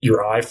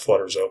Your eye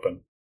flutters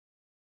open.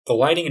 The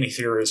lighting in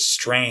here is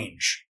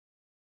strange.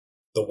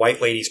 The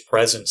White Lady's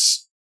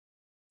presence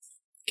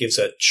gives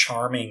a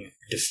charming,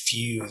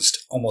 diffused,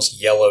 almost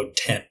yellowed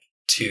tint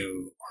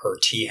to her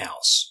tea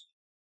house.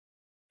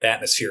 The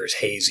atmosphere is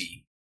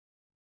hazy,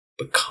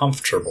 but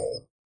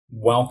comfortable,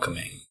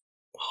 welcoming,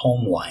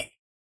 home-like.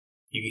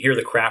 You can hear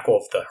the crackle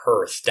of the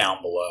hearth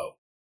down below.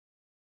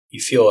 You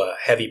feel a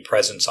heavy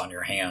presence on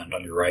your hand,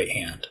 on your right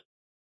hand.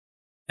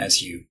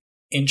 As you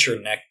inch your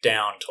neck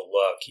down to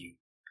look,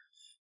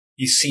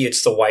 you see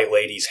it's the White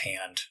Lady's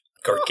hand,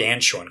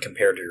 gargantuan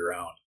compared to your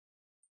own.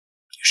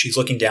 She's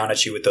looking down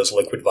at you with those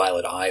liquid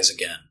violet eyes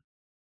again.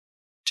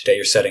 Today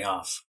you're setting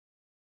off.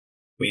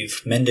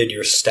 We've mended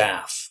your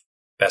staff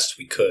best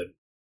we could.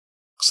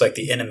 Looks like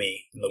the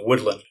enemy in the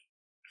woodland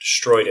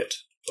destroyed it,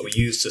 but we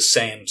used the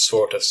same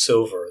sort of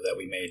silver that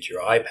we made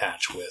your eye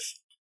patch with.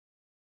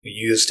 We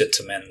used it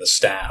to mend the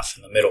staff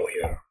in the middle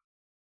here.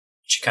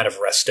 She kind of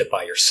rests it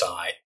by your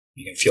side.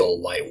 You can feel a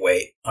light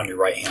weight on your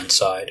right-hand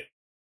side.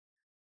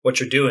 What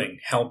you're doing,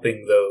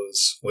 helping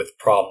those with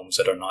problems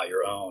that are not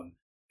your own,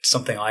 it's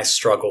something I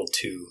struggled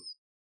to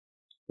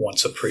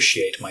once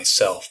appreciate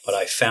myself, but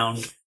I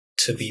found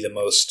to be the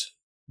most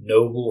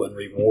noble and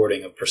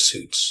rewarding of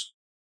pursuits.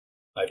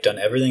 I've done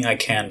everything I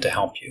can to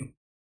help you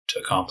to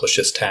accomplish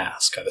this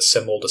task. I've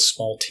assembled a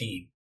small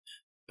team.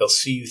 They'll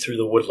see you through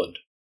the woodland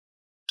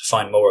to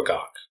find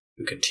Moragok,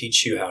 who can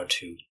teach you how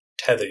to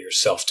tether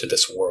yourself to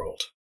this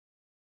world.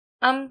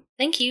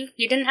 Thank you.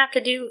 You didn't have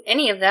to do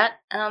any of that,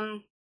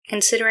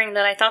 considering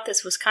that I thought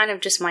this was kind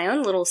of just my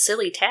own little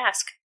silly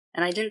task,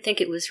 and I didn't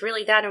think it was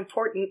really that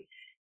important.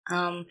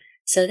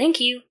 So thank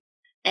you.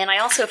 And I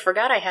also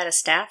forgot I had a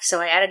staff, so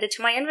I added it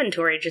to my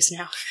inventory just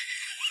now.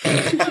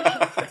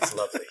 That's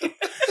lovely.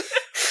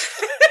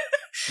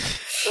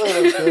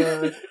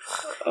 Oh,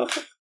 God.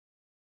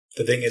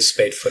 The thing is,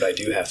 Spadefoot, I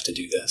do have to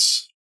do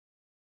this.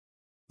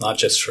 Not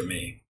just for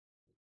me.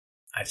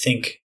 I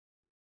think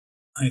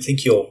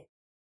you'll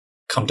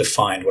come to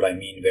find what I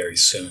mean very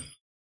soon.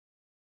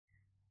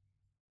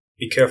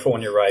 Be careful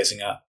when you're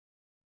rising up.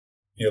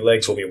 Your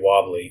legs will be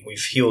wobbly. We've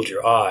healed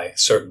your eye,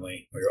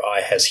 certainly, or your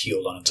eye has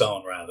healed on its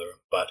own, rather,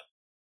 but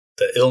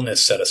the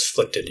illness that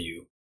afflicted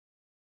you,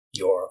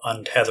 your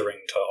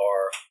untethering to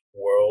our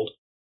world,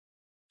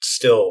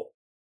 still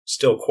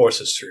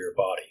courses through your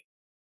body.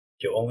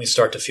 You'll only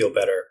start to feel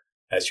better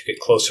as you get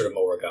closer to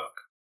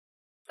Moragok.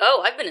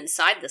 Oh, I've been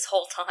inside this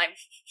whole time.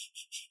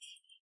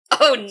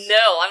 Oh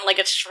no, I'm like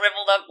a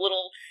shriveled up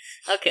little...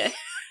 Okay.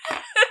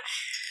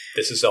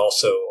 This is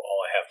also all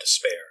I have to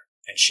spare.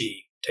 And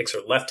she takes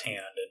her left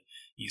hand and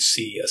you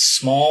see a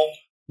small,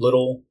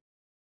 little,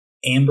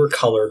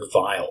 amber-colored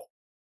vial.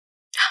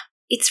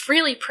 It's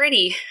really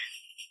pretty.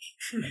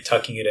 And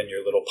tucking it in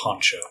your little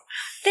poncho.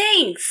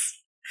 Thanks!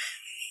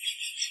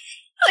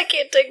 I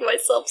can't take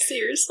myself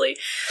seriously.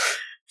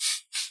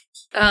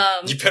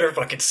 You better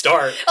fucking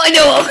start. I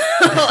know!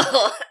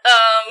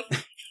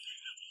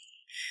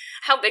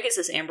 How big is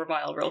this amber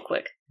vial, real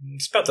quick?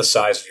 It's about the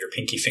size of your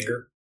pinky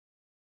finger.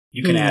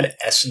 You can add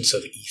essence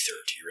of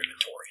ether to your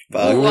inventory.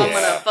 Ooh, I'm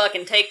gonna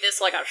fucking take this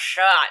like a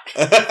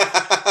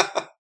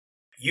shot.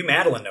 You,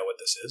 Madeline, know what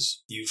this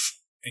is. You've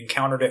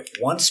encountered it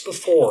once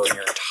before in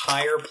your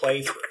entire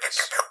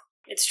playthroughs.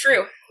 It's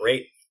true.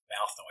 Great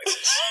mouth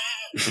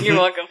noises. You're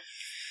welcome.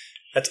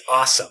 That's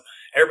awesome.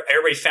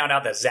 Everybody found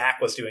out that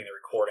Zach was doing the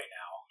recording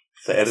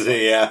now. The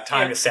editing, yeah.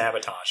 Time to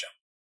sabotage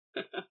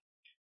him.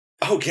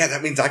 Oh, yeah,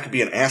 that means I could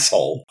be an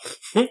asshole.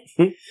 Now,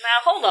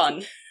 hold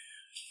on.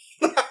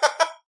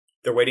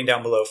 They're waiting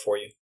down below for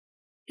you.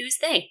 Who's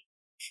they?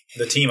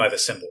 The team I've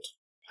assembled.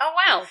 Oh,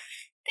 wow.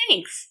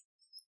 Thanks.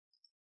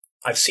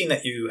 I've seen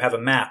that you have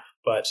a map,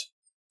 but...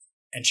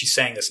 And she's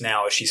saying this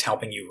now as she's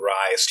helping you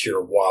rise to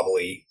your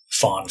wobbly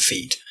fawn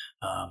feet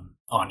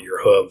on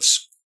your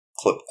hooves.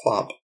 Clip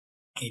clop.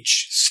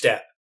 Each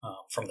step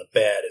from the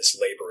bed is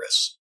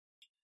laborious.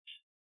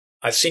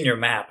 I've seen your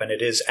map, and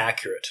it is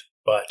accurate,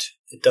 but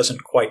it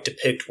doesn't quite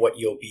depict what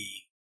you'll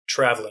be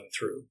traveling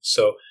through.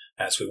 So,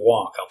 as we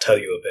walk, I'll tell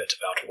you a bit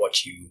about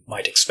what you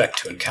might expect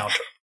to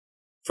encounter.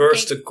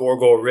 First, the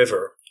Gorgor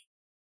River,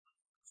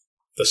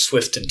 the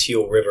swift and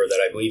teal river that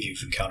I believe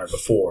you've encountered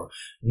before,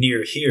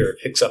 near here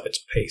picks up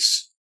its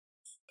pace.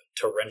 A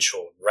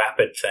torrential,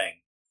 rapid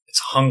thing. It's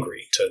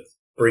hungry to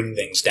bring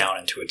things down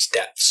into its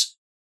depths.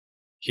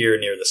 Here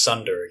near the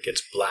Sunder, it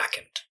gets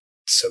blackened.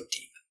 It's so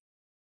deep.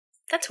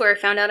 That's where I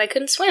found out I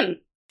couldn't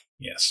swim.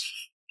 Yes.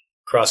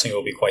 Crossing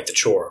will be quite the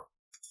chore.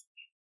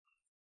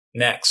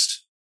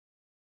 Next,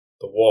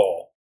 the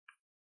wall,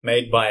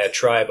 made by a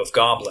tribe of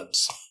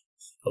goblins,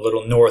 a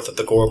little north of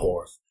the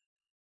Gorgor.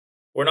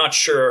 We're not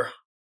sure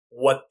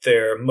what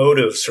their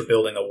motives for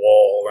building the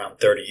wall around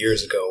 30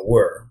 years ago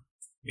were.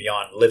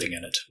 Beyond living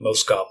in it,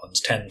 most goblins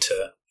tend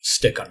to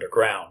stick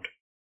underground.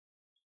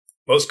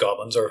 Most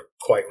goblins are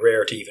quite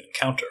rare to even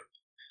encounter.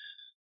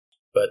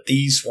 But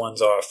these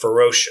ones are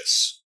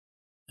ferocious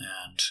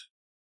and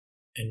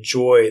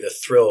enjoy the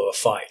thrill of a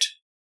fight.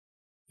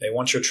 They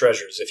want your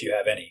treasures if you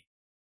have any.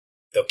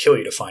 They'll kill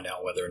you to find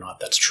out whether or not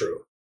that's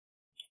true.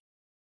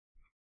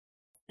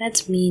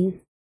 That's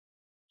mean.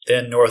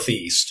 Then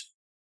northeast.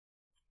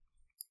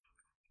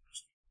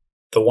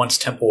 The once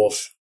Temple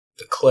of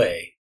the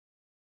Clay,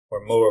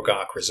 where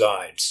Morogok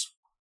resides.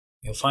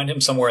 You'll find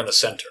him somewhere in the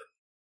center,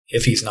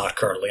 if he's not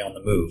currently on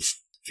the move.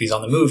 If he's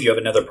on the move, you have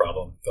another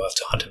problem. You'll have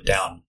to hunt him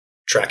down,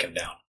 track him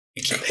down,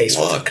 and keep pace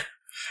with him.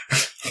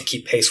 And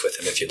keep pace with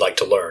him if you'd like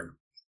to learn,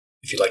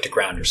 if you'd like to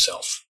ground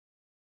yourself.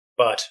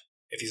 But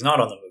if he's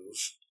not on the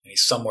move, and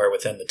he's somewhere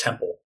within the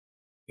temple,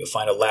 you'll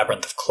find a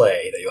labyrinth of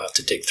clay that you'll have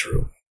to dig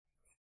through.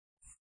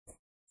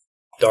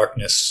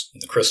 Darkness in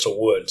the crystal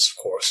woods, of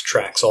course,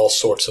 tracks all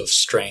sorts of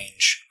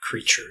strange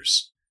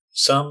creatures.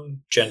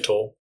 Some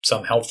gentle,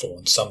 some helpful,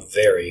 and some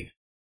very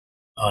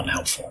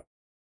unhelpful.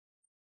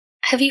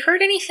 Have you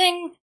heard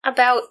anything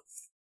about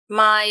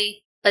my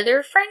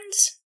other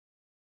friends?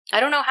 I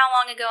don't know how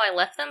long ago I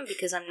left them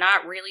because I'm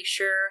not really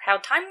sure how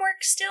time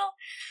works still.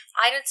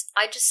 I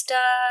just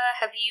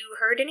have you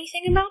heard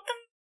anything about them?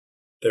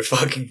 They're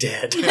fucking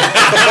dead.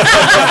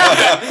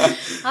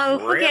 Oh,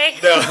 okay.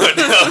 No.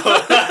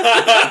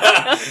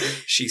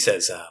 She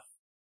says,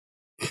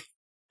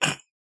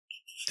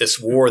 this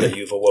war that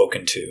you've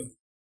awoken to,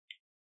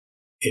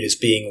 it is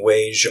being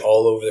waged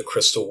all over the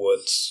Crystal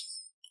Woods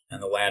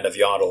and the land of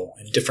Yaddle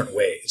in different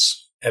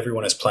ways.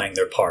 Everyone is playing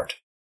their part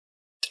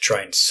to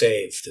try and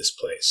save this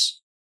place,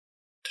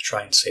 to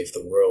try and save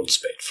the world,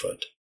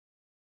 Spadefoot.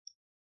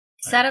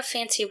 Is that a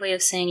fancy way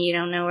of saying you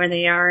don't know where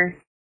they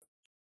are?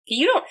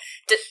 You don't...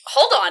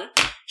 hold on.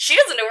 She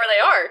doesn't know where they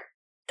are,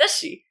 does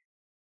she?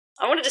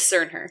 I want to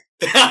discern her.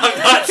 I'm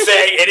not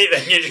saying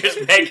anything. You're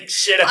just making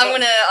shit up. I'm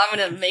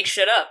gonna make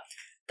shit up.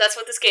 That's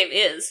what this game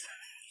is.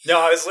 No,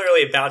 I was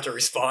literally about to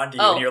respond to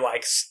you, Oh. and you're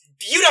like,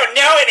 you don't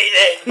know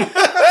anything!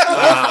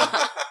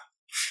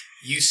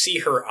 You see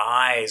her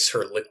eyes,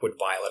 her liquid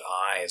violet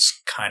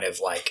eyes, kind of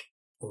like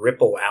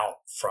ripple out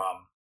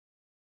from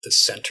the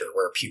center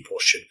where a pupil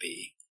should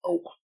be.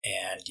 Oh.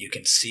 And you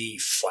can see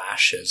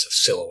flashes of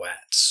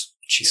silhouettes.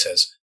 She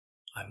says,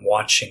 I'm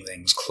watching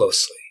things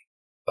closely,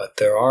 but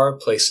there are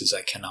places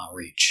I cannot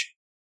reach.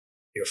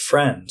 Your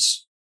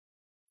friends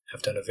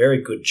have done a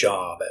very good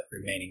job at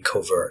remaining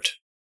covert,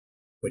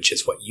 which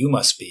is what you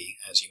must be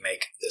as you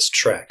make this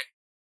trek.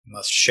 You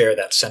must share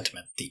that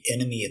sentiment. The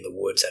enemy in the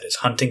woods that is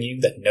hunting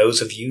you, that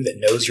knows of you, that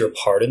knows your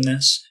part in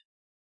this,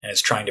 and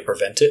is trying to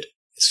prevent it,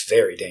 is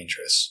very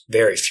dangerous,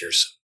 very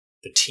fearsome.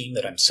 The team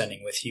that I'm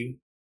sending with you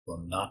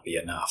will not be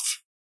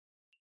enough.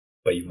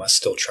 But you must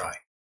still try.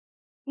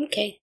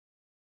 Okay.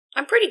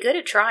 I'm pretty good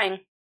at trying.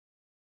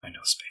 I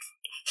know,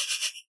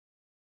 Spadefoot.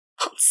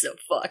 I'm so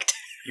fucked.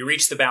 You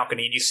reach the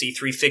balcony and you see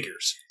 3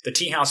 figures. The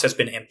tea house has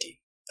been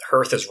empty. The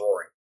hearth is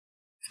roaring.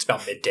 It's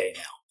about midday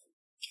now.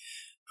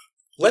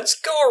 Let's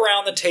go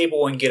around the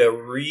table and get a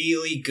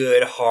really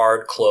good,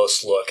 hard,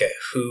 close look at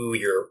who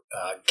your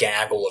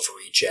gaggle of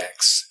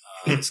rejects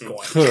is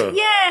going to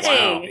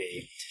Yay!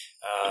 be.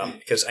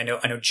 Because I know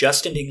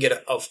Justin didn't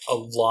get a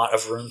lot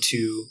of room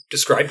to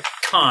describe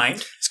Kind.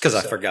 It's because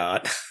I So-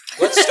 forgot.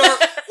 Let's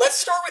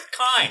start with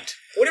Kind.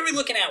 What are we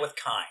looking at with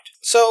Kind?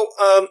 So,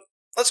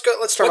 let's go.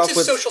 Let's start What's off his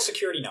with social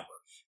security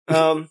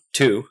number?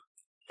 2.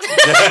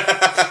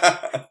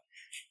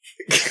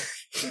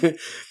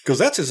 Because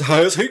that's as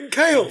high as he can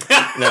count.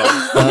 No,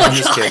 I'm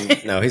just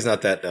kidding. No, he's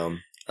not that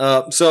dumb.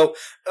 So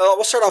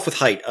we'll start off with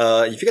height.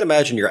 If you can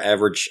imagine your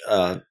average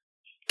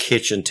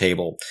kitchen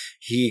table,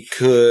 he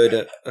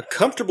could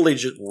comfortably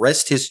just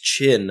rest his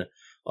chin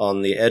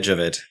on the edge of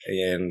it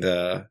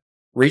and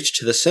reach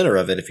to the center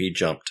of it if he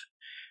jumped.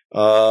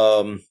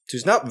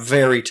 He's not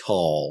very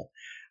tall.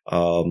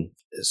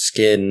 His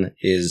skin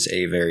is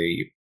a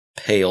very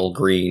pale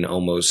green,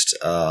 almost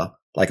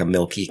like a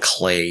milky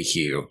clay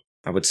hue.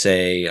 I would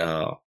say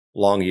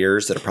long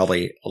ears that are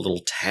probably a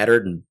little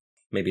tattered and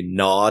maybe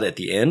gnawed at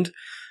the end.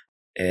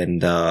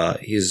 And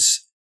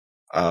he's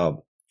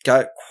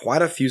got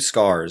quite a few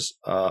scars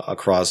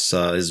across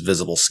his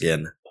visible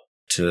skin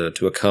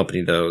to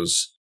accompany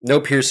those. No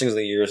piercings in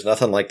the ears,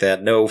 nothing like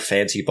that. No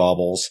fancy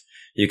baubles.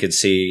 You can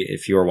see,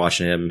 if you were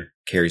watching him,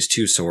 carries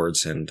 2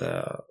 swords and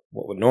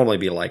what would normally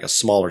be like a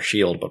smaller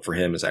shield, but for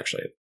him is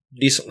actually a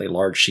decently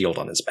large shield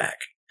on his back.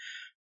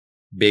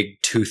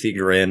 Big toothy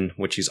grin,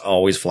 which he's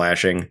always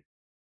flashing,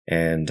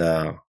 and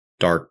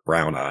dark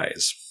brown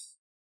eyes.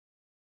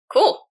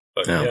 Cool.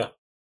 But No. yeah.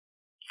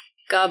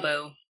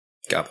 Gobbo.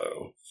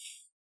 Gobbo.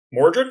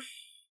 Mordred?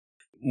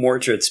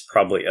 Mordred's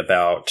probably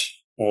about,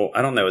 well,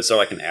 I don't know, is there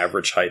like an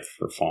average height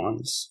for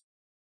fawns?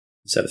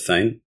 Is that a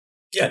thing?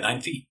 Yeah,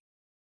 9 feet.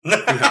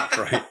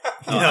 Right.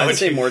 No, I would it's-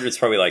 say Mordred's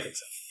probably like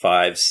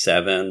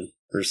 5'7"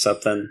 or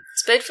something.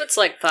 Spadefoot's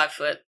like 5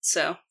 foot,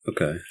 so.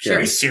 Okay. Sure.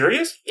 Are you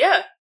serious?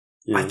 Yeah.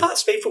 Yeah. I thought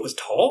Spadefoot was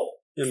tall.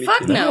 Yeah, me Fuck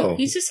too. no. No.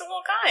 He's just a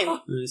little guy.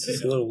 It's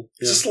just a little.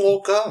 It's Yeah. just a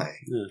little guy.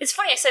 It's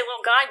funny I say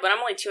little guy, but I'm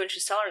only 2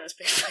 inches taller than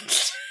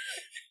Spadefoot.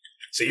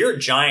 So you're a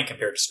giant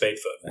compared to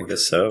Spadefoot. I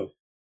guess so.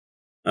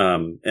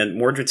 And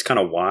Mordred's kind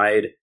of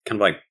wide, kind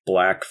of like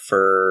black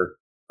fur,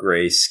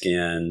 gray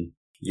skin,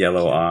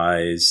 yellow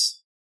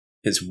eyes.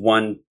 His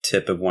one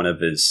tip of one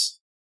of his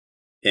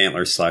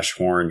antler /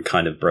 horn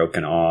kind of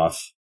broken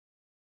off.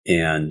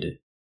 And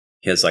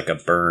he has like a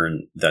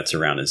burn that's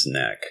around his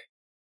neck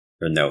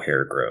where no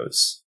hair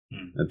grows.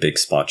 A big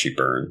splotchy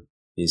burn.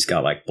 He's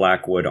got like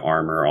blackwood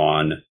armor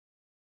on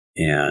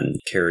and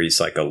carries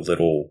like a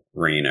little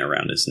rein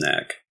around his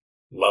neck.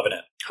 Loving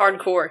it.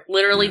 Hardcore.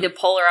 Literally the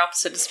polar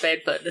opposite of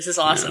Spadefoot. This is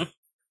awesome.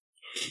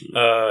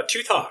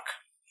 Toothlehawk.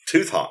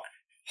 Toothlehawk.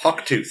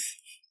 Hawktooth.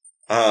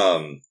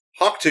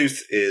 Hawktooth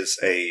is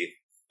a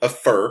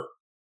fur,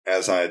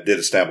 as I did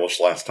establish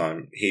last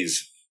time.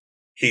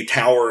 He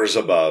towers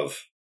above.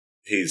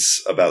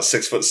 He's about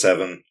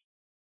 6'7",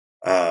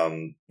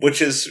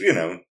 which is,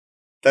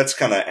 that's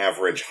kind of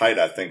average height,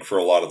 I think, for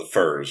a lot of the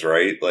furs,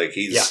 right? Like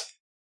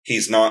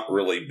he's not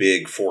really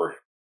big for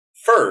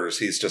furs.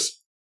 He's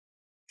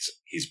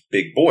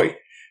big boy.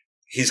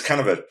 He's kind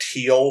of a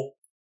teal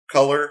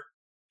color.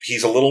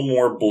 He's a little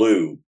more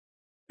blue,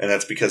 and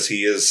that's because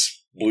he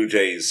is Blue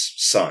Jay's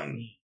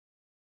son.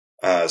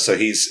 So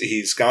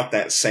he's got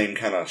that same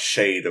kind of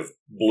shade of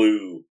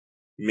blue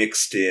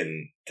mixed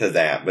in to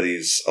that, but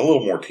he's a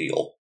little more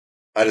teal.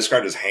 I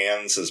described his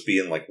hands as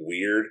being like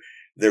weird.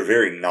 They're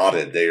very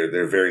knotted.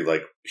 They're very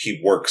like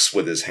he works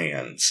with his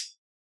hands.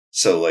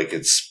 So like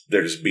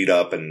they're just beat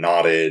up and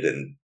knotted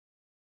and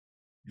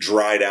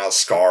dried out,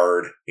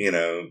 scarred.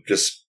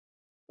 Just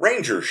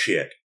ranger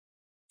shit.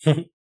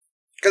 Because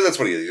that's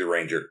what he is. He's a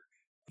ranger.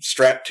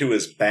 Strapped to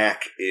his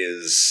back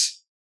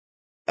is,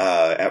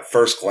 at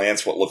first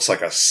glance, what looks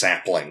like a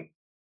sapling.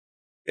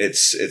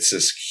 It's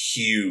this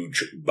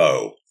huge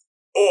bow.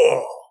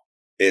 Oh,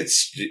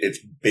 it's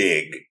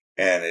big,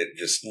 and it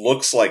just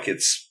looks like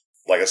it's,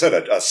 like I said,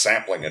 a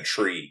sapling, a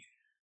tree,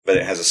 but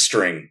it has a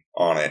string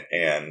on it,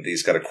 and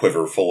he's got a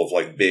quiver full of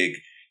like big,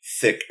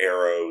 thick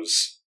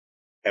arrows,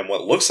 and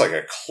what looks like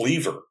a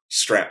cleaver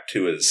strapped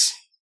to his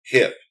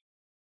hip,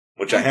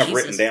 which I have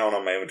written down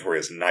on my inventory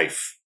as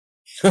knife.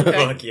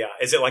 Okay. Yeah,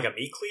 is it like a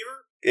meat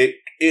cleaver?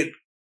 It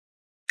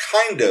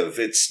kind of.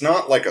 It's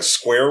not like a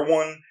square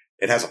one.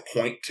 It has a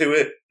point to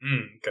it,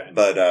 okay.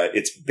 But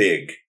it's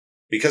big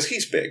because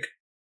he's big,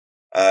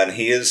 and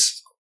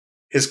his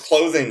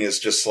clothing is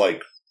just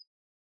like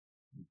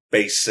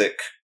basic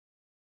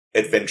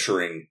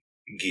adventuring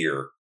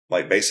gear,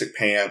 like basic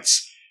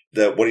pants.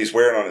 What he's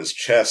wearing on his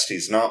chest,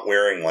 he's not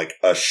wearing like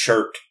a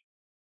shirt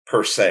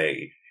per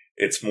se.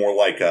 It's more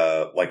like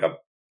a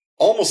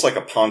almost like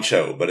a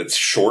poncho, but it's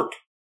short.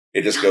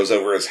 It just goes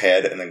over his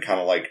head and then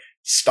kind of like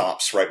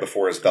stops right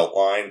before his belt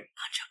line.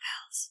 Poncho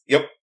bells.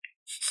 Yep.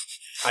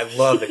 I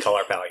love the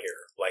color palette here.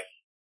 Like,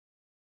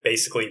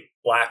 basically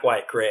black,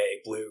 white,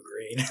 gray, blue,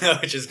 green,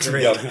 which is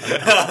great. Yep.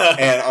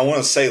 And I want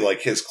to say,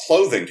 like, his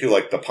clothing, too,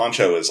 like, the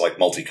poncho is, like,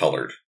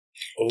 multicolored.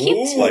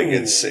 Ooh. Like,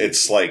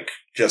 it's like,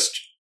 just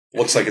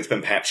looks like it's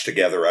been patched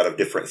together out of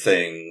different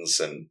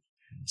things. And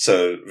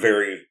so,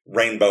 very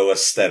rainbow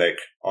aesthetic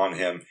on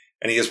him.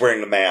 And he is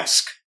wearing the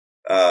mask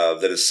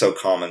that is so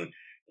common.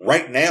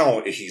 Right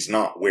now, he's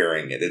not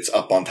wearing it. It's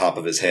up on top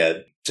of his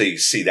head. So you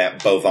see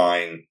that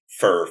bovine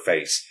fur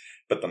face.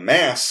 But the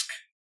mask,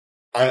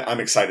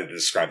 I'm excited to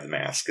describe the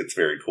mask. It's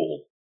very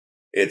cool.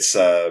 It's,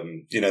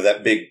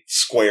 that big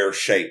square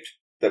shape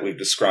that we've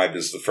described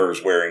as the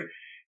fur's wearing.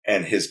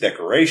 And his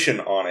decoration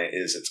on it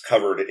is it's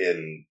covered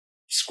in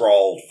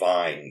scrawled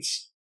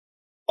vines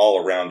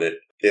all around it.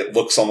 It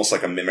looks almost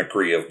like a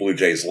mimicry of Blue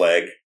Jay's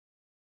leg.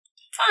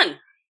 Fun.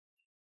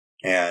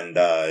 And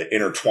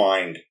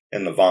intertwined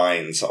in the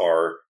vines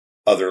are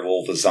other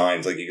little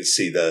designs. Like you can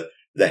see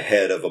the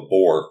head of a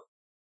boar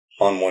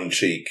on one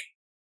cheek.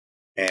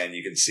 And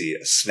you can see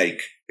a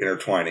snake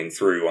intertwining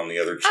through on the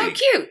other cheek.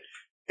 Oh, cute.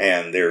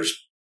 And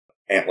there's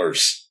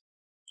antlers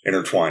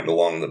intertwined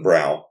along the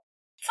brow.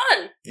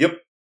 Fun. Yep.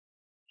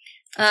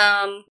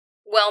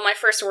 Well, my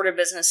first order of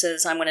business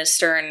is I'm going to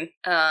stern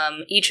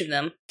each of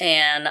them,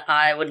 and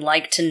I would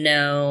like to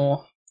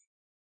know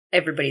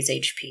everybody's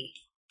HP.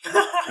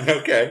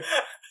 Okay.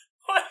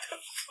 What the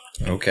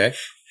fuck? Okay.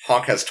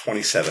 Hawk has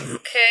 27. Okay,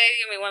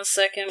 give me 1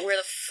 second. Where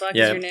the fuck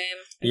is your name?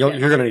 You're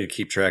going to need to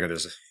keep track of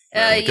this.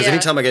 Because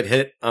anytime I get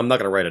hit, I'm not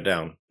going to write it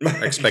down.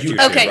 I expect you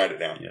to Okay. write it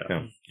down.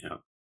 Yeah.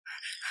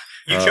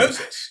 You chose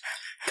this.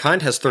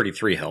 Kind has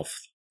 33 health.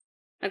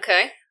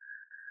 Okay.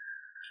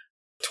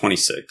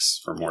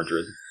 26 for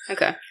Mordred.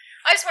 Okay.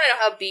 I just want to know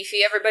how beefy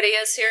everybody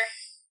is here.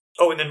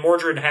 Oh, and then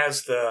Mordred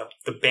has the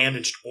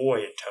bandaged boy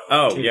in tow.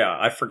 Oh, too. yeah.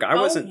 I forgot.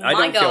 Oh I my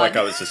don't feel like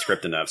God. I was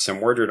descriptive enough. So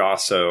Mordred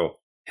also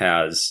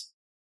has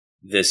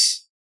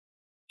this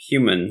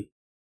human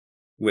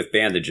with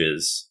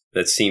bandages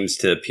that seems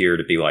to appear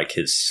to be like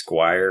his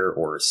squire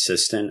or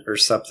assistant or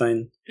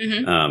something,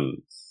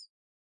 Mm-hmm.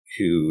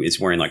 who is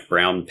wearing like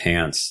brown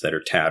pants that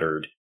are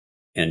tattered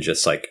and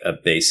just like a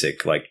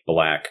basic like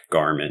black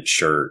garment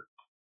shirt.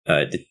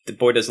 The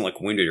boy doesn't look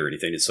wounded or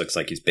anything. It just looks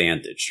like he's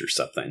bandaged or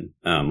something,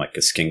 like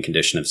a skin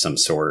condition of some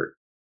sort.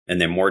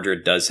 And then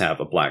Mordred does have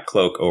a black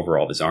cloak over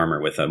all of his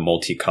armor with a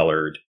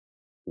multicolored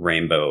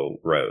rainbow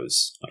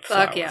rose. Like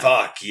Fuck flower. yeah.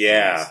 Fuck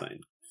yeah. Thing.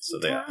 So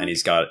and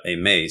he's got a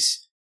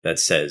mace that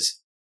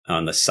says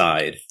on the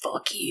side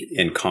Fuck you.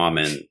 in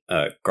common,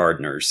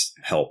 gardener's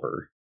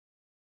helper.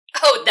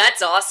 Oh,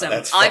 that's awesome.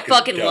 That's I fucking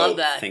fucking dope. love I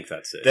that. think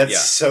that's it. That's yeah.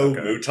 so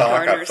Okay. Mutak.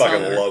 I Garner's fucking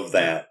on there. love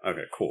that.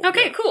 Okay, cool.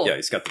 Okay, Yeah. cool. Yeah,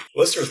 he's got the.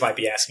 Listeners might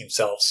be asking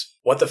themselves,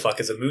 what the fuck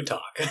is a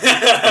Mutak?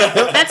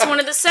 That's one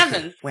of the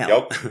 7. Well,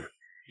 Yep.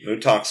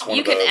 Mutak's one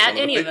You of the can add one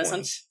the any big of us.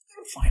 ones. Let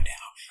him find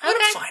out. Let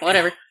him Okay, find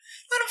whatever. out.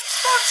 Let him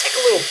take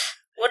a little...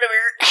 Whatever.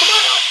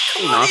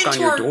 Come on Knock into on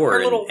your our, door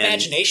our little and-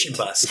 imagination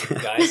bus,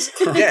 guys.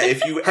 Yeah,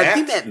 if you have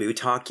you at met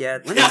Mutak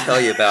yet? Let me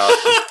tell you about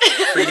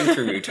reading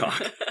through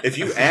Mutak. if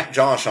you at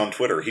Josh on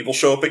Twitter, he will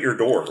show up at your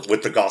door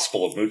with the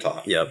Gospel of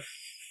Mutak. Yep.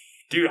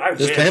 Dude, I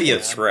Just wish, Could be a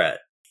man. threat,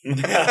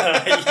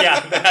 Yeah,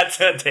 that's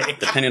a thing.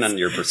 depending on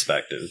your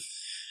perspective.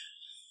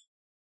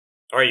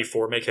 All right, you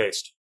four, make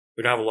haste.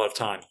 We don't have a lot of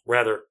time.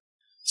 Rather,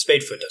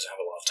 Spadefoot doesn't have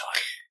a lot of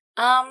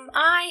time.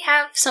 I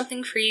have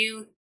something for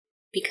you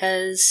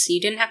because you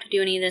didn't have to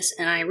do any of this,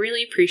 and I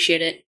really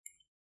appreciate it.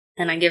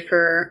 And I give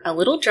her a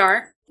little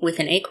jar with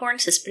an acorn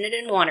suspended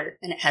in water,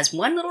 and it has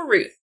one little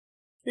root.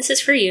 This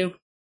is for you.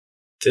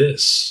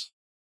 This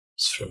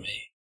is for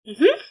me.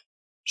 Mhm.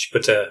 She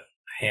puts a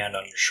hand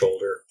on your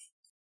shoulder,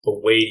 a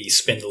weighty,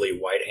 spindly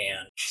white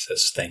hand. She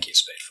says, "Thank you,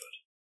 Spadefoot."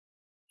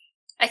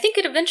 I think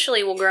it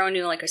eventually will grow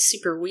into like a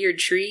super weird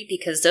tree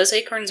because those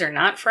acorns are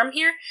not from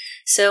here.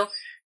 So,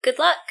 good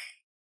luck.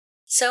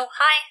 So,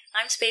 hi,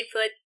 I'm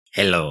Spadefoot.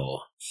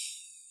 Hello.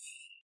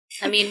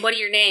 I mean, what are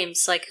your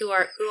names? Like, who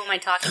am I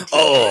talking to?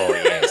 Oh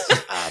yes.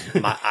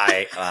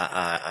 I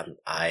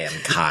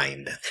am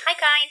kind. Hi,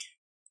 kind.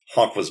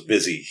 Hawk was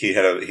busy. He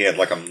had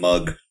like a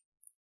mug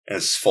and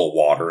it's full of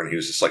water, and he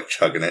was just like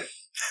chugging it.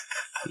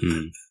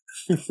 Mm.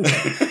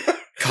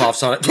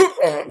 Coughs on it.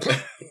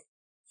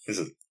 He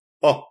says,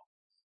 "Oh,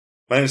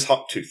 my name is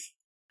Hawktooth.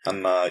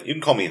 You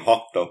can call me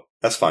Hawk though.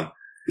 That's fine."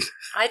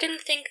 I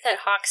didn't think that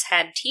hawks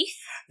had teeth.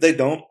 They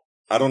don't.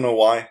 I don't know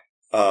why.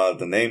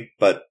 The name,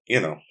 but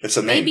it's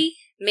a name.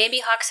 Maybe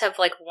hawks have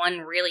like one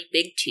really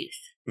big tooth.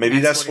 Maybe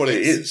that's that's what what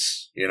it it is.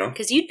 is.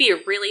 Because you'd be a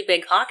really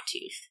big hawk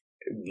tooth.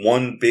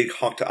 One big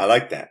hawk. I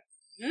like that.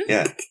 Mhm.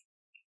 Yeah.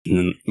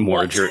 And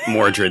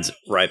Mordred's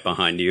right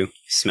behind you,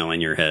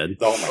 smelling your head.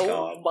 Oh my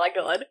god. my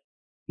god.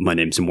 My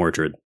name's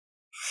Mordred.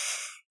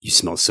 You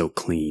smell so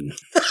clean.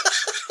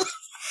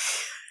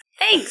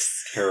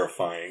 Thanks.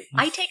 Terrifying.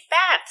 I take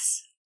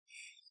baths.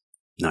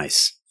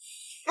 Nice.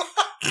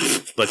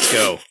 Let's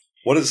go.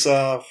 What's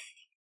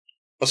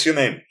your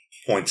name?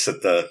 Points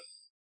at the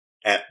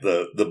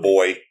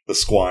boy, the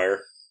squire.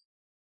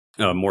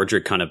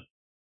 Mordred kind of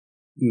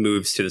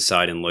moves to the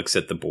side and looks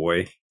at the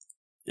boy,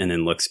 and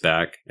then looks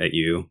back at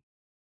you.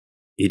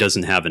 He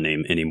doesn't have a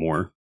name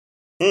anymore.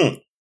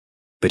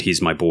 But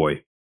he's my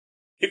boy.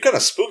 You're kind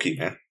of spooky,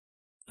 man.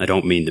 I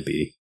don't mean to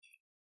be.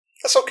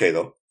 That's okay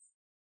though.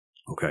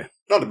 Okay.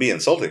 Not to be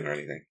insulting or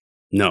anything.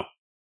 No.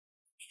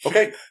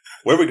 Okay,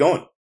 where are we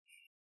going?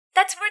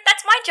 That's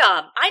my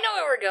job. I know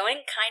where we're going,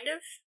 kind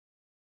of.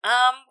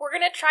 We're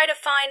gonna try to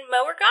find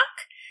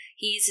Moergok.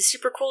 He's a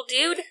super cool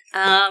dude.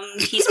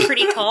 He's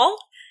pretty tall.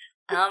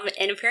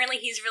 And apparently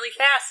he's really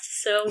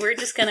fast. So we're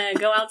just gonna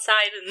go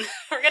outside and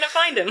we're gonna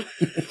find him.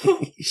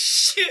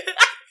 Shit.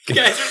 You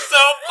guys are so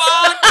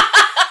fun!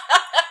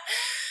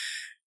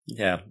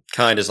 Yeah,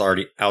 kind is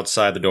already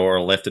outside the door,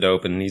 left it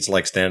open. He's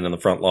like standing on the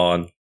front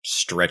lawn,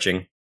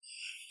 stretching.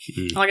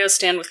 I'll go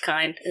stand with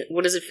Kind.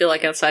 What does it feel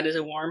like outside? Is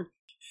it warm?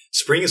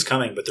 Spring is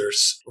coming, but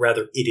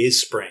it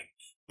is spring,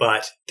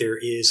 but there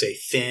is a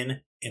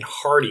thin and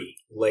hardy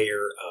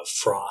layer of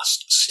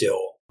frost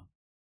still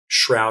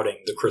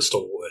shrouding the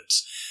crystal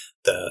woods.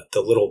 The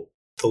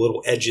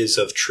little edges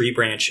of tree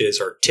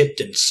branches are tipped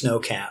in snow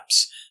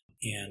caps,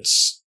 and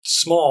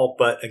small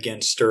but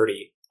again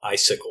sturdy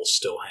icicles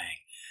still hang.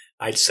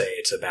 I'd say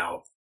it's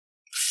about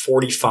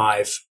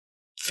 45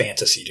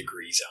 fantasy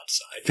degrees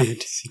outside.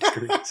 Fantasy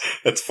degrees.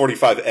 That's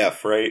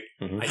 45F, right?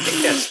 I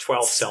think that's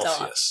 12 Stop.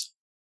 Celsius.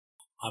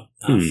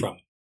 I'm from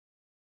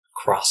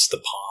across the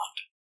pond.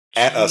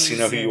 At us, you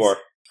know who you are.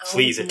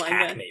 Please Oh my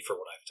attack God. me for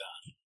what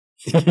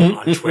I've done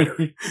on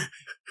Twitter.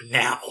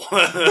 Now.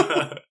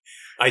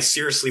 I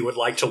seriously would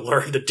like to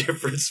learn the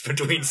difference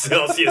between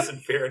Celsius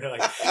and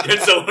Fahrenheit. Can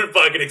someone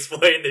fucking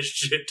explain this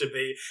shit to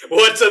me?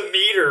 What's a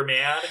meter,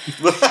 man?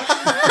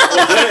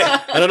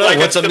 I don't know. Like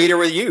What's a the- meter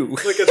with you?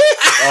 Look at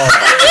Oh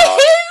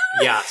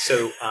my yeah,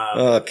 so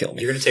Kill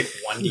me. you're going to take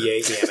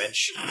 1d8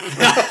 damage.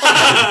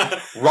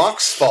 god.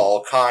 Rocks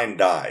fall, kind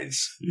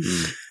dies.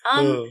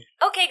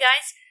 Okay,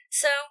 guys.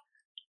 So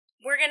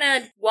we're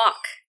gonna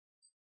walk.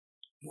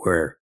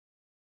 Where?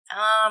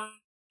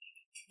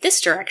 This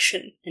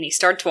direction, and he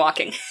starts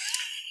walking.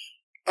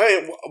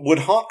 I mean, would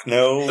Hawk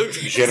know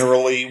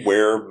generally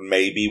where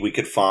maybe we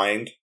could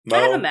find Mo? I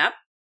have a map.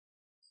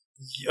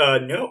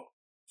 No.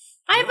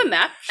 I have a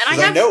map, and I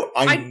 'Cause have. know,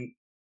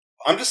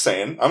 I'm just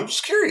saying. I'm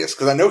just curious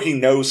because I know he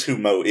knows who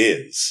Mo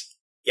is.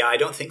 Yeah, I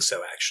don't think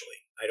so, actually.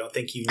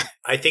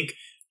 I think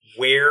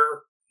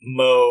where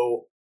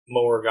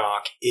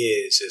Moergok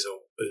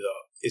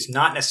is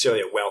not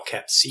necessarily a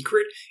well-kept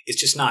secret.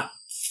 It's just not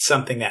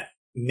something that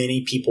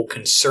many people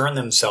concern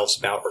themselves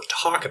about or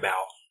talk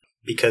about,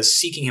 because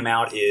seeking him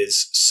out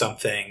is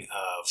something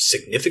of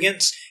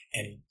significance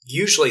and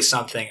usually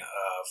something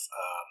of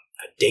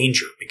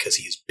danger because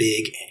he is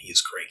big and he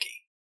is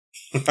cranky.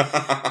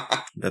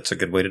 That's a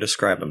good way to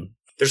describe him.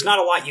 There's not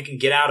a lot you can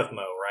get out of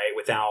Mo, right?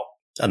 Without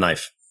A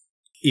knife.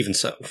 Even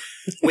so.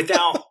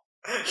 without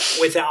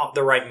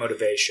the right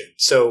motivation.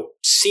 So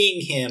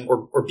seeing him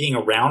or being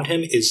around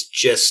him is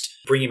just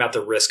bringing about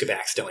the risk of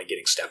accidentally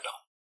getting stepped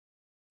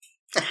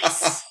on.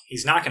 Nice.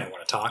 He's not going to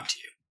want to talk to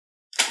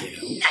you. You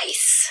know?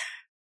 Nice.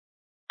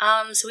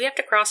 So we have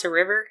to cross a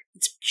river.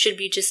 It should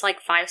be just like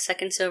 5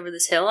 seconds over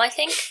this hill, I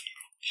think.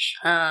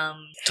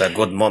 It's a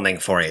good morning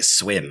for a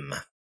swim.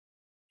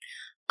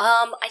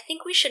 I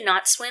think we should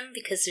not swim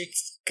because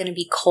it's going to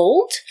be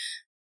cold.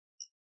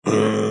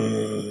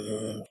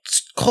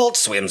 Cold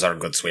swims are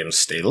good swims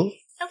still.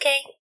 Okay.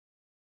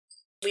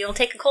 We will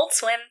take a cold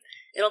swim.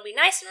 It'll be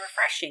nice and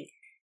refreshing.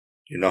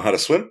 You know how to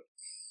swim?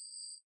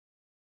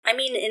 I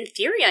mean, in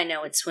theory, I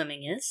know what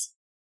swimming is.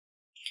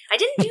 I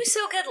didn't do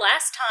so good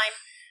last time,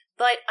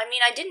 but, I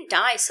mean, I didn't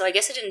die, so I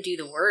guess I didn't do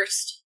the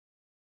worst.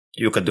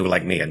 You could do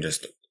like me and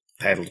just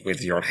paddle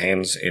with your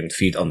hands and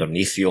feet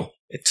underneath you.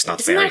 It's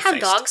not Isn't very that how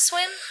fast. dogs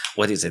swim?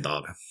 What is a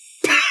dog?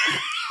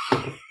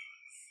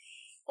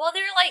 Well,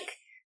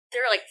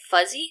 they're like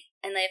fuzzy,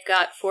 and they've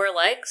got 4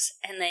 legs,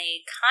 and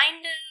they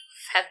kind of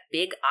have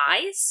big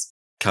eyes.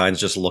 Kind's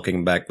just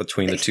looking back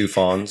between the two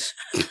fawns.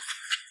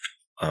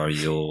 Are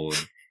you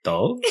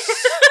dogs?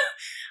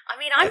 I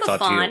mean, I'm a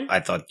fawn. I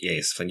thought,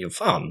 yes, when you're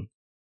fawn.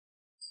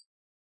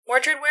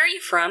 Mordred, where are you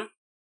from?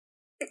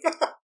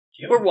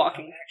 We're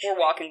walking. We're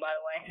walking, by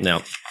the way.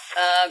 No.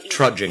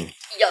 Trudging.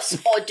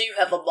 Yes, I do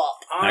have a map.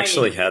 I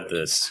actually had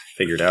this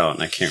figured out,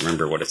 and I can't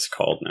remember what it's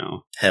called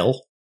now.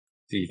 Hell?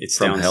 It's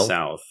From down hell?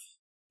 south.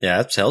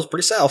 Yeah, hell's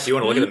pretty south. Do you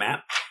want to look at the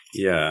map?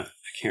 Yeah,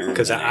 I can't remember.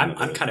 Because the name I'm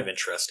of it. kind of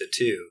interested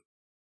too.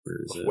 Where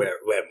is it?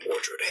 Where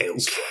Mordred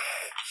hails from.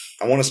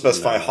 I want to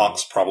specify No.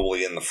 Hawk's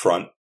probably in the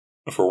front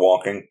if we're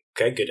walking.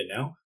 Okay, good to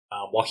know.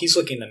 While he's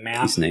looking at the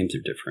map, These names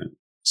are different.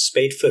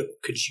 Spadefoot,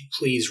 could you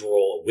please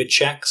roll a wit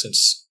check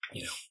since,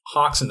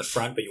 Hawk's in the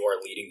front, but you are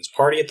leading this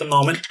party at the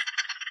moment.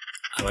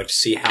 I'd like to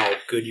see how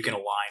good you can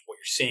align what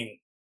you're seeing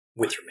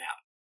with your map.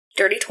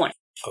 Dirty 20.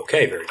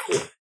 Okay, very cool.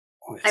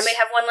 I may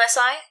have one less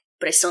eye,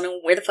 but I still know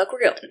where the fuck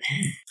we're going.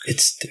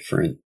 It's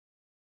different.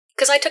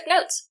 Because I took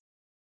notes.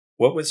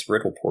 What was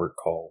Riddleport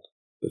called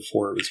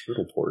before it was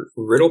Riddleport?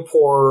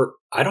 Riddleport,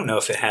 I don't know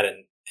if it had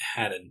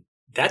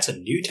that's a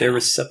new town. There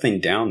was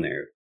something down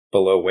there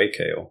below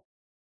Wakehale.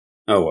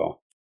 Oh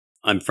well.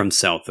 I'm from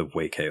south of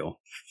Wakehale.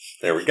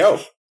 There we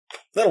go.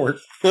 That'll work.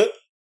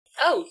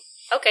 Oh,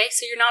 okay,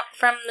 so you're not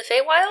from the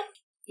Feywild?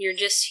 You're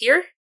just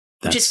here?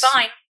 Which is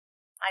fine.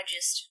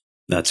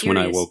 That's when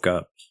I Curious. woke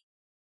up.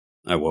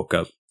 I woke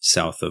up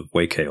south of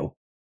Wakehale.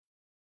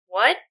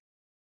 What?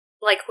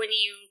 Like when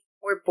you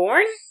were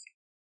born?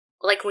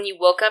 Like when you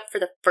woke up for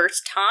the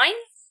first time?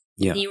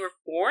 Yeah. You were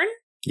born?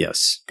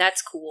 Yes.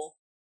 That's cool.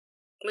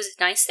 Was it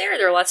nice there?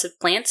 There are lots of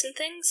plants and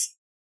things?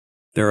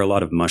 There are a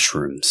lot of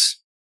mushrooms.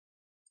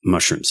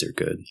 Mushrooms are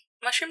good.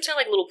 Mushrooms are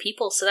like little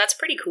people, so that's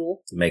pretty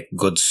cool. Make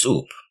good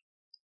soup.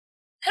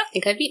 I don't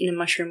think I've eaten a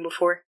mushroom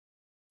before.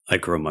 I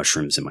grow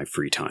mushrooms in my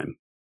free time.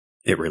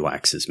 It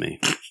relaxes me.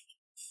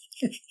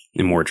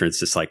 And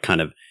Mordred's just like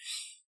kind of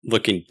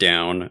looking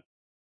down.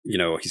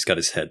 He's got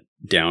his head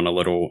down a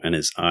little and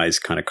his eyes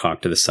kind of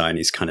cocked to the side and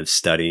he's kind of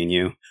studying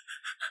you.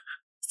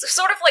 So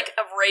sort of like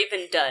a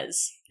raven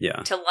does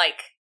Yeah. to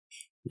like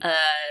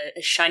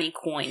a shiny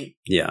coin.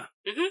 Yeah.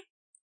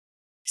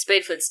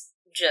 Spadefoot's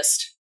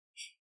just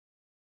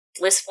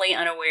blissfully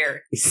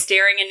unaware,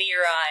 staring into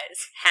your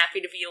eyes,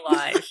 happy to be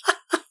alive.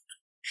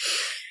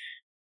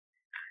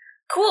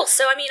 Cool,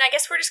 so I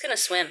guess we're just gonna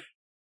swim.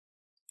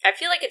 I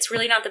feel like it's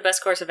really not the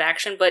best course of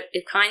action, but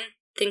if Kine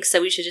thinks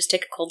that we should just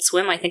take a cold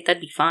swim, I think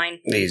that'd be fine.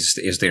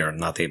 Is there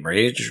not a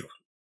bridge?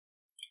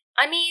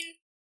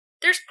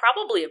 There's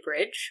probably a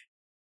bridge,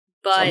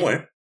 but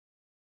Somewhere.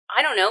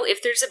 I don't know.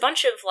 If there's a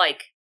bunch of,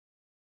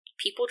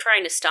 people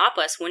trying to stop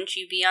us, wouldn't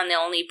you be on the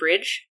only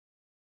bridge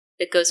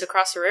that goes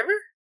across the river?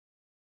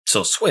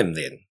 So swim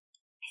then.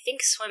 I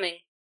think swimming.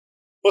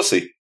 We'll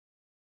see.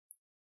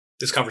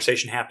 This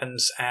conversation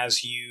happens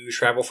as you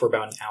travel for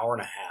about an hour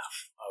and a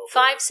half.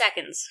 5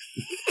 seconds.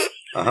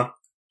 Uh-huh.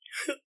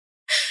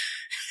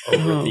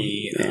 Over Oh,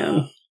 the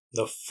man.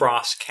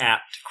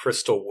 frost-capped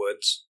crystal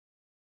woods.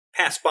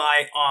 Pass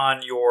by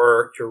on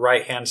your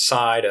right-hand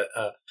side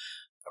a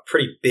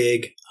pretty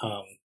big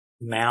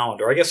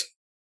mound, or I guess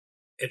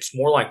it's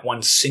more like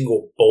one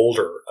single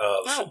boulder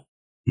of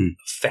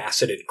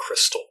faceted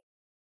crystal.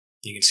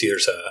 You can see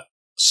there's a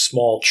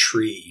small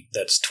tree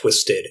that's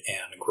twisted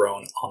and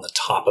grown on the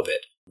top of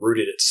it,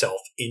 rooted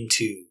itself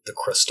into the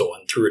crystal,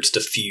 and through its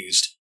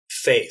diffused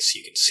face,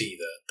 you can see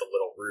the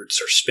little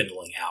roots are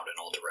spindling out in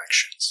all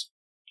directions.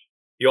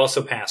 You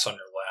also pass on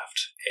your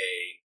left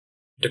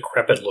a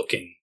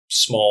decrepit-looking,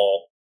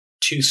 small,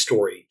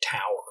 2-story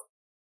tower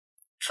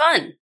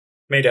Fun.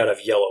 made out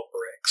of yellow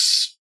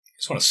bricks. You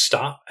just want to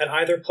stop at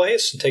either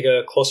place and take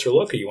a closer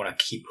look, or you want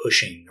to keep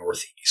pushing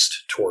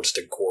northeast towards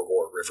the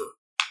Gorgor River?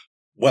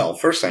 Well,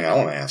 first thing I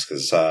want to ask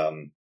is,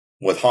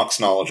 with Hawk's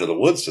knowledge of the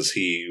woods, does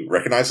he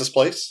recognize this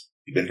place?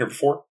 You been here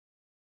before?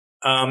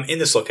 In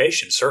this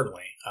location,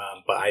 certainly.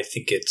 But I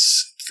think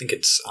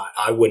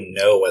I wouldn't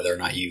know whether or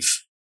not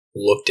you've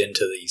looked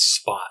into these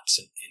spots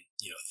and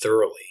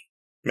thoroughly.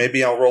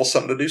 Maybe I'll roll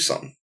something to do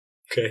something.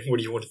 Okay, what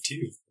do you want to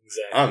do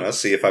exactly? I don't know.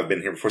 See if I've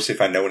been here before. See if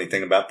I know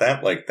anything about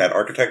that, like that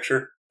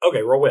architecture.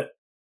 Okay, roll wit.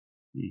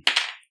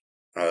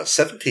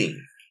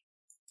 17.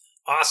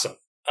 Awesome.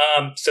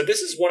 So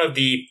this is one of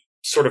the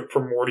sort of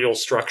primordial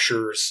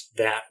structures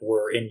that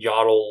were in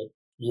Yodel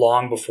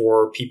long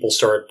before people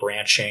started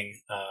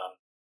branching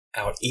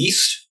out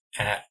east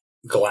at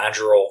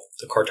Galadriel,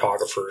 the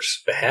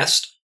cartographer's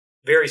behest.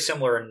 Very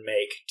similar in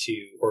make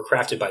to, or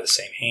crafted by the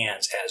same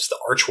hands as the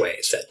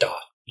archways that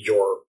dot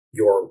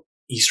your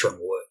eastern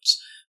woods.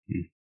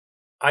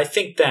 I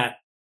think that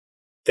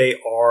they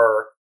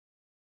are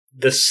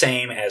the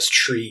same as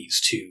trees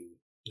to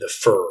the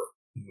fir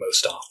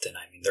most often.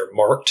 I mean, they're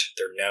marked,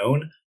 they're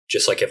known,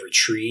 just like every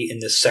tree in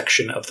this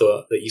section of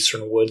the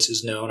eastern woods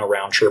is known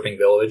around Chirping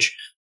Village,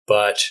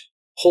 but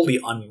wholly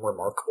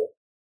unremarkable.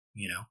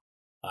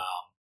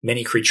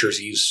 Many creatures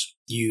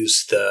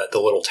use the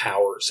little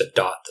towers that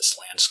dot this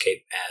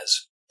landscape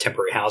as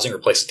temporary housing or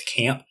places to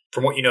camp.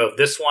 From what you know of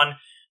this one,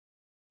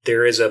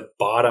 there is a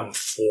bottom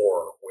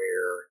floor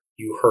where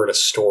you heard a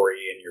story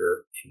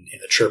in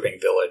the Chirping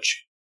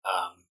Village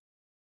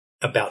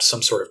about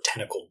some sort of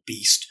tentacled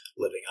beast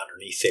living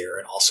underneath there,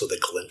 and also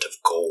the glint of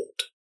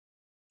gold.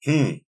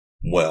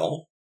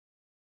 Well.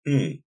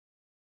 And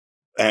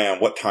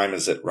what time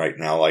is it right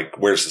now? Like,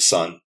 where's the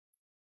sun?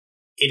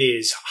 It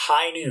is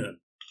high noon.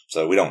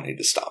 So we don't need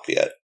to stop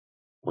yet.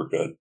 We're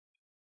good.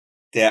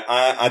 Yeah,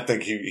 I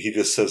think he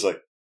just says,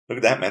 like, look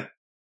at that, man.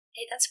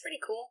 Hey, that's pretty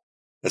cool.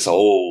 It's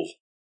old.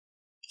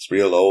 It's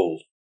real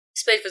old.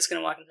 Spadefoot's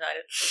gonna walk inside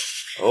it.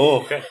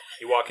 Oh, Okay,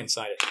 you walk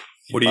inside it.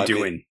 What are you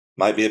doing?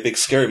 Might be a big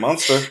scary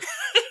monster.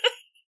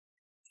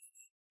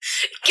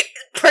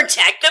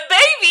 Protect the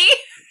baby!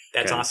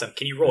 That's Okay. awesome.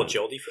 Can you roll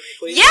agility for me,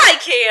 please? Yeah, I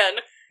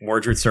can!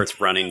 Mordred starts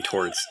running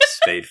towards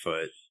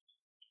Spadefoot.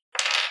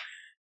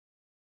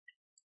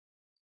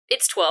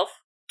 It's 12.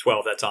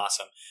 12, that's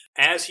awesome.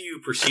 As you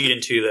proceed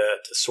into the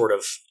sort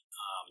of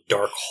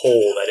dark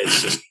hole that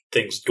is this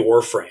thing's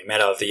door frame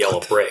made out of the yellow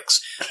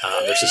bricks,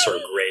 there's this sort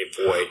of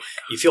gray void.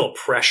 You feel a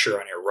pressure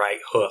on your right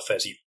hoof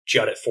as you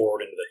jut it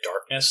forward into the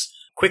darkness.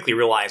 Quickly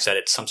realize that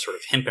it's some sort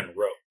of hempen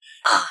rope.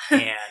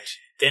 And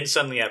then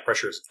suddenly that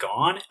pressure is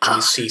gone, and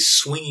you see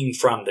swinging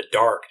from the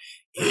dark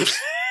is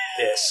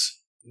this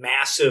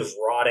massive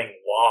rotting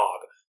log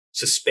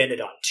suspended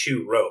on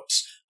 2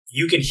 ropes.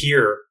 You can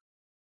hear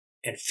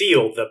and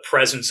feel the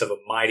presence of a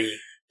mighty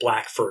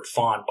black-furred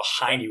fawn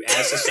behind you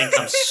as this thing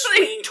comes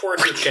swinging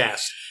towards your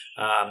chest.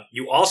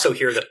 You also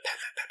hear the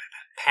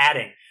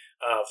padding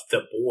of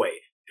the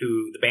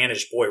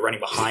bandaged boy running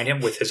behind him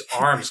with his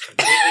arms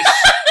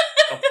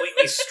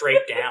completely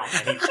straight down.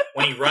 And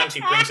when he runs,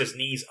 he brings his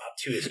knees up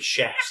to his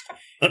chest.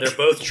 And they're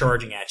both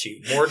charging at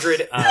you.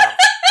 Mordred,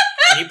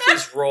 can you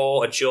please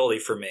roll agility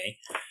for me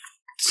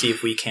to see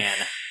if we can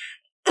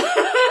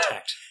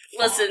detect the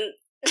fawn? Listen,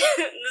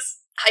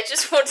 I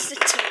just wanted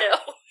to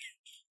know.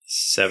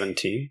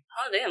 17.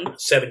 Oh, damn.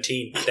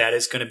 17. That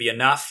is going to be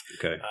enough.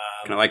 Okay.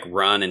 Can I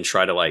run and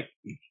try to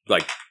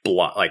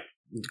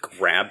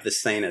grab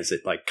this thing as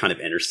it kind of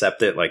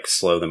intercept it,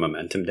 slow the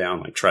momentum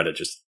down, try to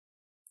just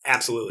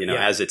Absolutely.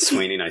 Yeah. as it's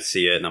swinging, I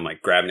see it and I'm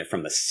grabbing it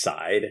from the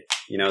side,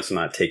 so I'm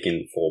not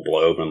taking full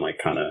blow, but I'm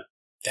kind of.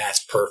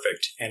 That's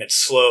perfect. And it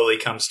slowly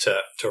comes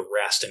to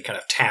rest and kind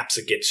of taps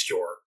against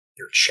your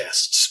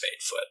chest,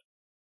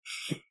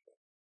 Spadefoot.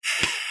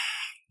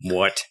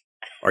 What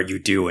are you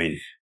doing?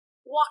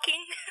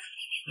 Walking.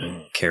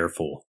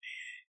 Careful.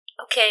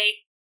 Okay.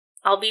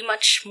 I'll be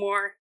much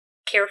more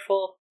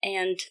careful.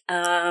 And,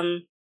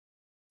 can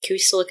we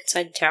still look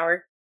inside the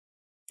tower?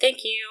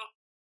 Thank you.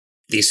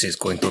 This is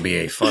going to be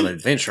a fun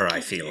adventure,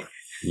 I feel.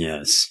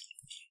 Yes.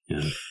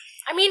 Yeah.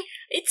 I mean,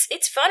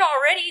 it's fun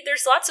already.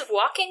 There's lots of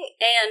walking,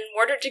 and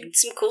Mordred did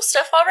some cool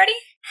stuff already.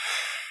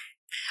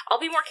 I'll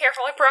be more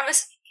careful, I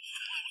promise.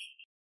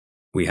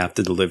 We have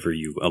to deliver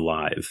you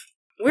alive.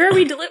 Where are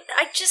we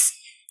I just,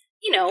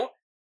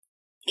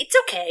 it's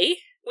okay.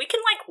 We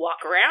can,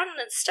 walk around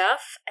and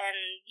stuff, and,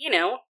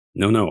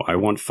 No, I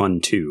want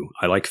fun too.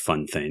 I like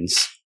fun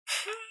things.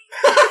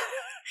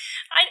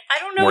 I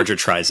don't know. Mordred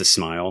tries to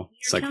smile.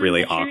 It's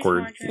really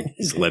awkward.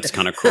 His lips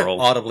kind of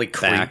curl. Audibly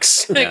back.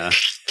 creaks. Yeah.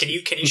 Can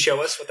you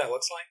show us what that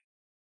looks like?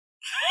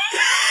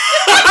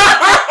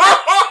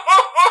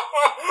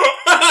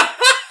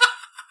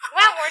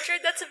 Wow,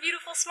 Mordred, that's a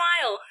beautiful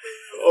smile.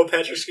 Oh,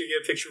 Patrick's going to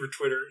get a picture for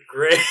Twitter.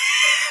 Great.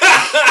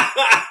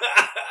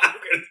 I'm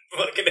going to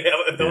fucking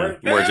hell it,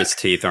 Yeah. Mordred's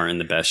teeth aren't in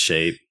the best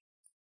shape.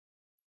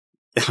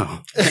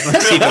 Oh,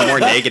 it's even more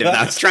negative.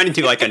 I was trying to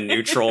do a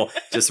neutral,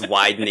 just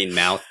widening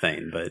mouth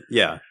thing, but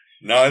yeah.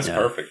 No, it's Yeah.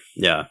 perfect.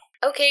 Yeah.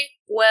 Okay,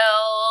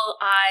 well,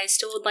 I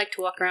still would like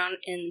to walk around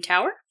in the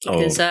tower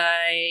because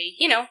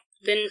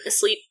been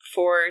asleep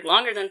for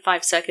longer than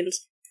 5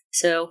 seconds,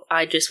 so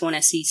I just want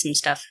to see some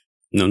stuff.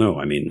 No,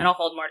 I mean, And I'll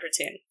hold Mordred's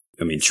hand.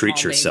 treat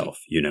Small yourself,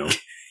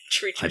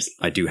 Treat yourself.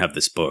 I do have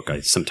this book.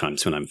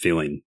 Sometimes when I'm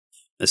feeling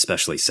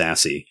especially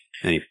sassy,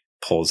 and he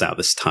pulls out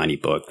this tiny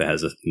book that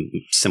has a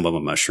symbol of a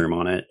mushroom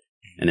on it,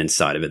 and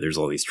inside of it there's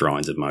all these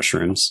drawings of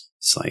mushrooms.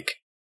 It's like,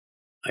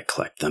 I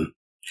collect them.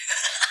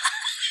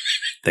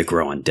 They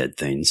grow on dead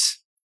things.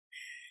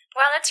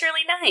 Wow, that's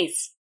really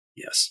nice.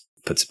 Yes.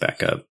 Puts it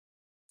back up.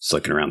 Just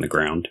looking around the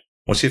ground.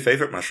 What's your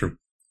favorite mushroom?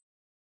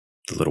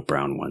 The little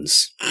brown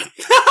ones.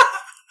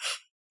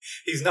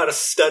 He's not a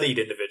studied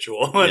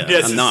individual.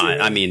 Yeah, I'm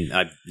not. I mean,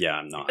 I'm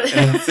not.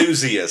 An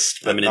enthusiast.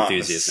 But I'm an not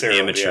enthusiast.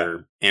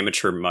 necessarily,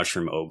 Amateur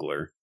mushroom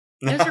ogler.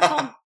 Those are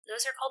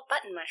called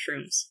button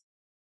mushrooms.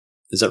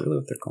 Is that really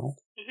what they're called?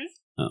 Mm-hmm.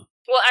 Oh.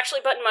 Well,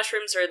 actually, button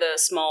mushrooms are the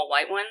small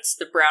white ones.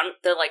 The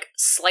like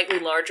slightly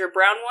larger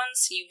brown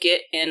ones you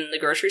get in the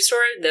grocery store.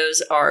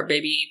 Those are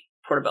baby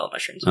portobello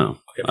mushrooms. Oh,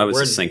 okay, I was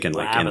just thinking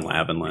like in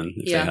Lavinland. Lavinland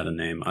if they had a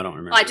name. I don't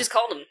remember. I just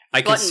called them.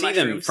 I can button see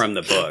mushrooms. them from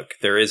the book.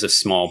 There is a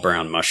small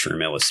brown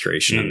mushroom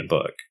illustration in the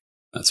book.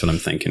 That's what I'm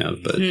thinking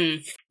of. But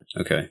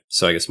okay,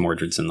 so I guess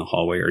Mordred's in the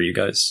hallway. Are you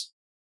guys?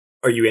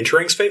 Are you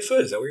entering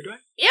Spadefoot? Is that what you're doing?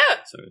 Yeah.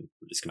 So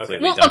we're just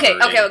completely Well,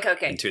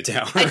 okay. into a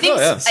tower. I think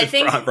I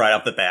think right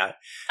off the bat.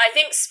 I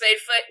think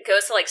Spadefoot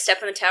goes to like step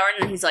in the tower,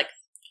 and then he's like,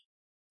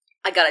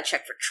 "I gotta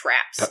check for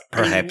traps."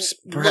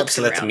 Perhaps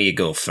let me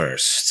go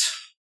first.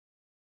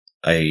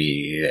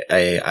 I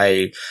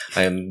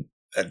am.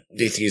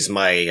 This is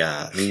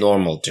my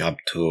normal job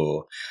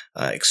to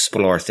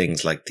explore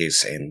things like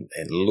this and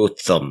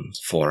loot them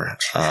for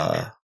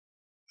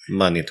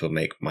money to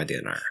make my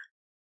dinner.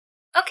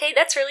 Okay,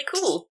 that's really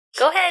cool.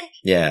 Go ahead.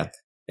 Yeah,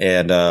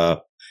 and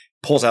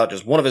pulls out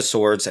just one of his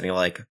swords, and he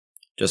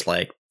just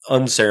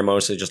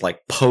unceremoniously just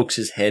pokes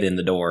his head in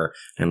the door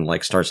and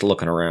starts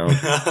looking around.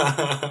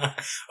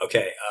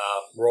 Okay,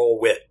 roll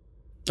wit.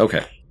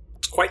 Okay.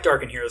 It's quite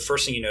dark in here. The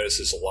first thing you notice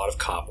is a lot of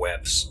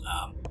cobwebs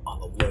on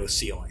the low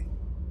ceiling.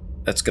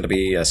 That's going to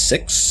be a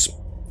 6.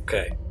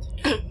 Okay.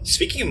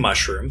 Speaking of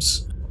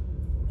mushrooms,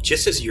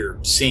 just as you're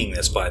seeing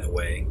this, by the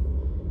way,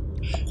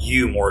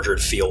 you,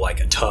 Mordred, feel like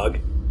a tug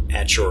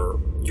at your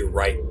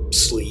right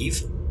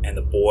sleeve, and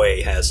the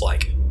boy has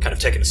kind of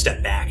taken a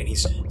step back, and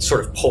he's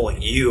sort of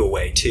pulling you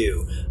away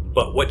too.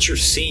 But what you're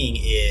seeing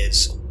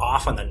is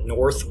off on the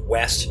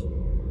northwest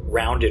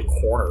rounded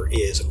corner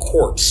is a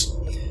corpse,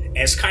 and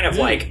it's kind of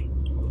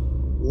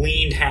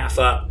leaned half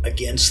up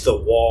against the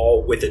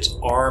wall with its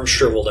arm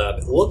shriveled up.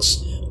 It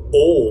looks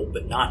old,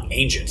 but not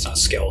ancient. It's not a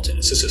skeleton.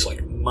 It's just this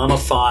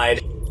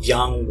mummified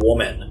young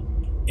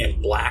woman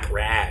in black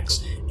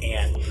rags,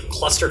 and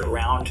clustered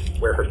around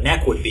where her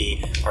neck would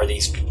be are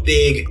these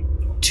big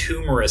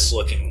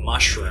tumorous-looking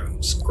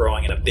mushrooms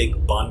growing in a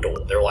big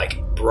bundle. They're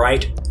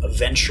bright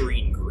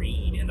aventurine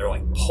green, and they're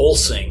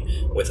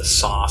pulsing with a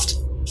soft,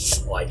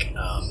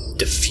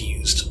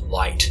 diffused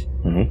light.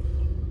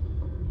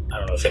 Mm-hmm. I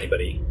don't know if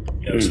anybody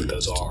knows what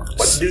those are.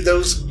 What do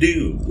those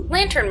do?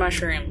 Lantern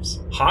mushrooms.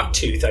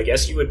 Hawktooth, I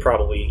guess you would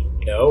probably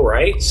know,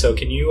 right? So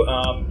can you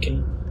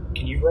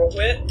can you roll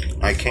wit?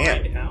 I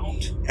can. Find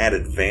out. At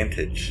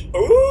advantage.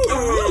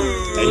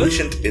 Ooh!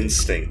 Ancient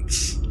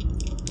Instincts.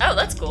 Oh,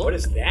 that's cool. What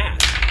is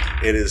that?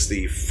 It is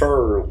the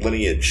fur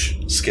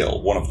lineage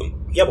skill, one of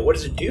them. Yeah, but what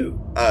does it do?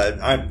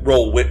 I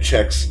roll wit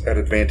checks at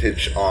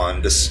advantage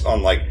on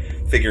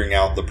figuring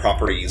out the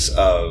properties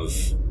of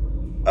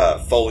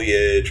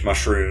foliage,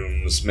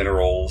 mushrooms,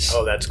 minerals.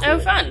 Oh, that's cool. Oh,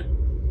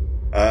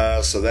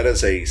 fun. So that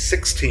is a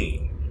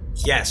 16.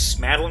 Yes,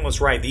 Madeline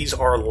was right. These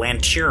are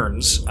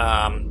lanterns.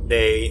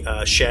 They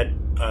shed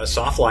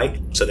soft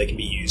light, so they can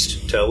be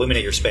used to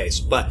illuminate your space.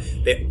 But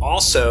they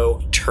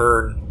also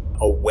turn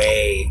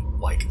away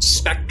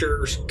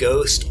specters,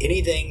 ghosts,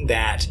 anything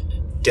that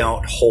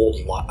don't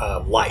hold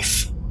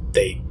life.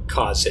 They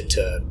cause it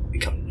to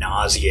become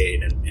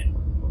nauseated and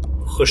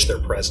push their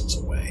presence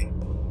away.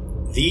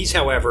 These,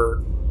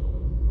 however,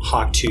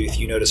 Hawktooth,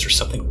 you notice there's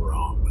something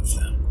wrong with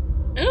them.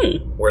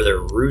 Where their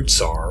roots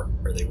are,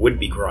 or they would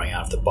be growing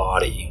out of the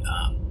body,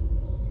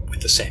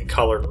 with the same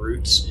colored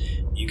roots,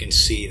 you can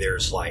see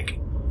there's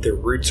their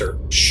roots are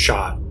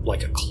shot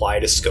like a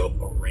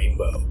kaleidoscope, a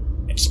rainbow.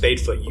 And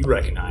Spadefoot, you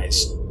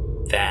recognize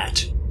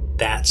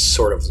that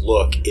sort of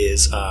look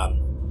is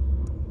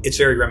it's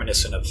very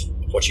reminiscent of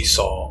what you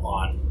saw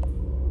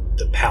on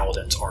the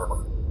Paladin's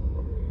armor.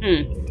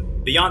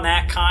 Beyond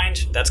that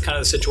that's kind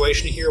of the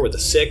situation here with the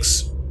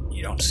 6.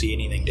 You don't see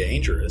anything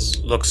dangerous.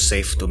 Looks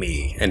safe to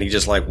me. And he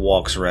just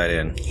walks right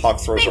in. Hawk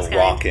throws Thanks, a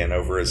rock in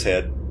over his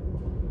head.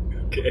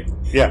 Okay.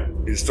 Yeah,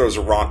 he just throws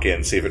a rock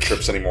in, see if it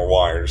trips any more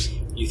wires.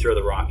 You throw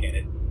the rock in,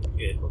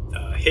 it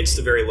hits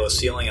the very low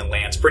ceiling and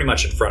lands pretty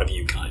much in front of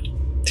you, kind.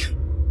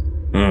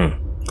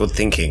 Good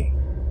thinking.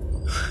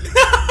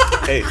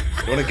 Hey,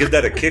 you want to give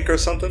that a kick or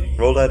something?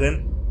 Roll that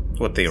in?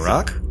 What, the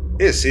rock?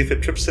 Yeah, see if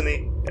it trips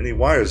any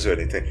wires or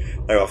anything.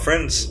 Our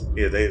friends,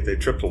 yeah, they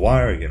tripped a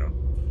wire,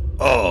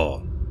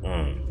 Oh.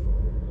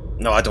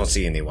 No, I don't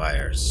see any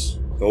wires.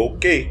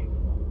 Okay.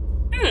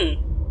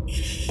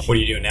 What are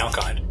you doing now,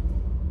 kind?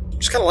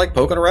 Just kind of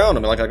poking around.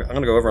 I'm going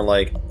to go over and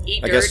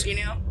Eat I dirt, guess-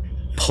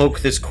 Poke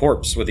poke this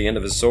corpse with the end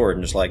of his sword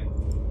and just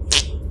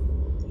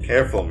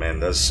Careful, man.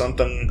 There's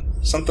something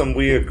something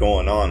weird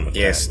going on with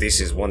Yes,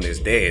 this is one is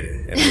dead.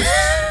 And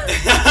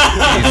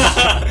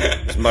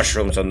these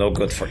mushrooms are no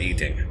good for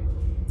eating.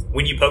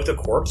 When you poke the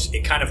corpse,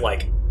 it kind of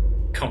like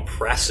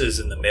compresses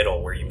in the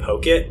middle where you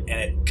poke it, and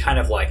it kind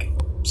of like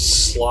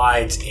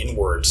slides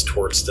inwards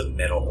towards the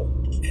middle.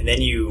 And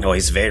then you Oh,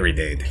 he's very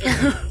dead.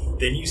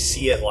 then you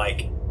see it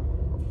like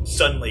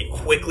suddenly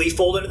quickly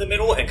fold into the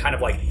middle and kind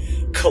of like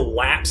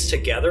collapse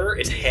together,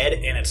 its head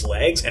and its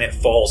legs, and it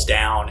falls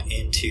down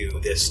into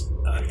this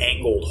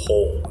angled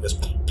hole. This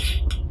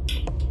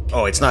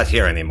Oh, it's not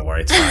here anymore.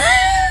 It's not.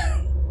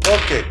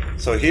 Okay,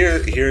 so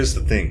here's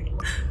the thing.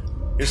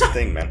 Here's the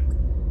thing, man.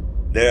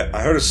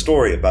 I heard a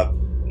story about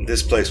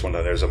this place one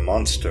day. There's a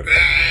monster.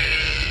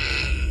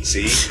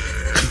 See?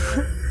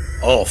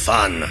 Oh,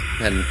 fun.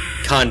 And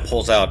Khan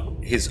pulls out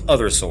his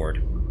other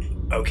sword.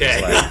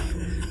 okay.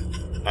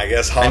 I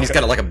guess And he's Hawkeye.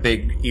 got like a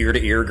big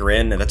ear-to-ear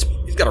grin, and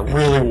he's got a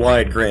really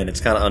wide grin.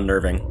 It's kind of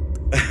unnerving.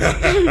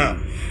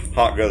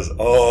 Hawk goes,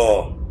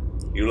 "Oh,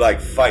 you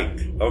like fight?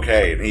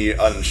 Okay," and he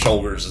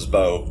unshoulders his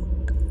bow.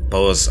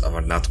 Bows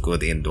are not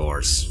good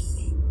indoors.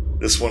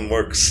 This one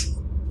works.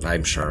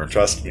 I'm sure.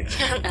 Trust me.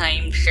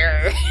 I'm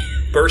sure.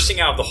 Bursting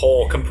out of the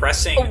hole,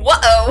 compressing, or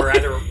Whoa!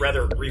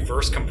 rather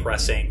reverse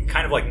compressing,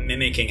 kind of like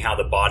mimicking how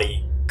the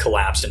body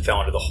collapsed and fell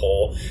into the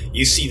hole.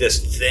 You see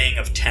this thing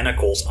of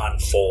tentacles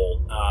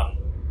unfold.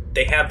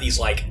 They have these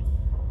like,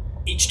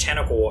 each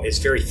tentacle is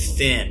very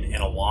thin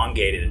and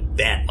elongated and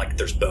bent, like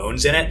there's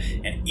bones in it,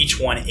 and each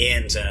one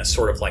ends in a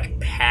sort of like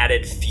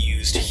padded,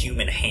 fused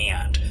human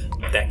hand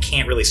that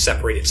can't really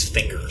separate its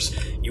fingers.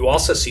 You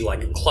also see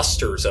like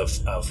clusters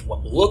of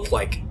what look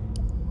like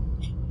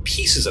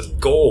pieces of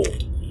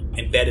gold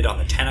embedded on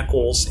the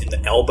tentacles, in the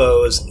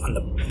elbows, on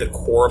the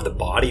core of the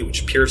body,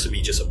 which appears to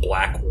be just a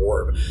black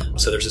orb.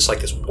 So there's just like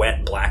this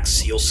wet black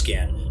seal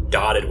skin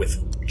dotted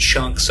with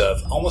chunks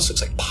of, almost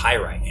looks like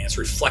pyrite, and it's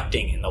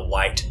reflecting in the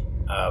light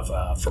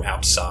of from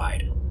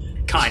outside.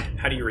 Kind,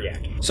 how do you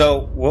react?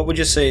 So, what would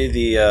you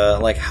say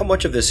like, how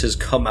much of this has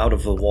come out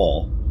of the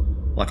wall?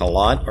 Like a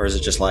lot, or is it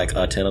just like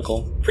a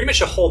tentacle? Pretty much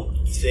the whole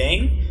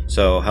thing,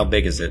 So, how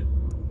big is it?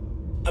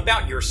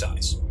 about your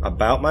size.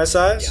 About my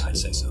size? Yeah, I'd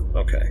say so.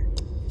 Okay.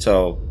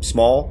 So,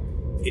 small?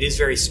 It is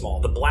very small.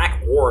 The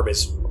black orb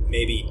is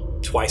maybe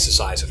twice the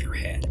size of your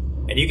head.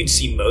 And you can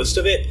see most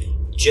of it,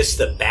 just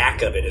the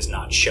back of it is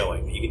not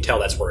showing. You can tell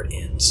that's where it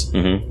ends.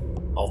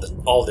 Mm-hmm.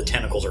 All the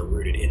tentacles are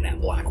rooted in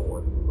that black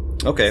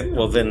orb. Okay,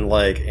 well then,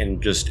 like, in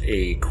just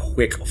a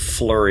quick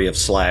flurry of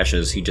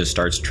slashes, he just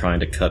starts trying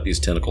to cut these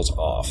tentacles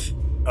off.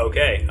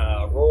 Okay,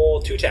 roll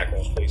 2 attack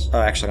rolls, please.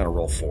 Actually, I'm gonna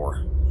roll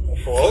 4.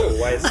 Whoa,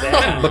 why is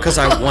that? Because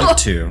I want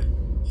to.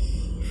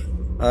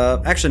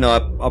 Actually,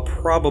 no, I'll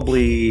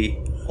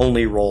probably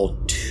only roll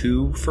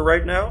 2 for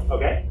right now.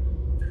 Okay.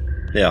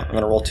 Yeah, I'm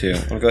gonna roll 2.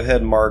 I'm gonna go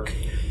ahead and mark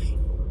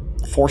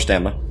 4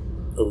 stamina.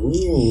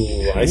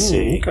 Ooh, I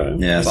see. Okay.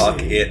 Yeah,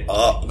 Fuck it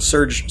up.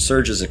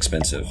 Surge is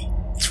expensive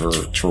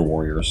for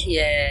warriors,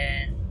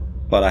 Yeah.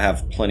 but I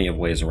have plenty of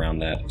ways around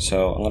that.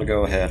 So I'm gonna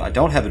go ahead. I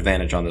don't have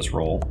advantage on this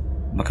roll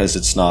because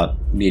it's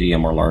not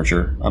medium or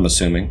larger, I'm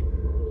assuming.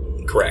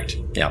 Correct.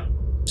 Yeah.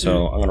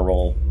 So I'm gonna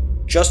roll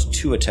just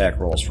 2 attack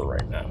rolls for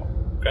right now.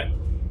 Okay.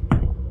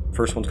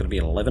 First one's gonna be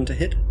an 11 to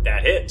hit.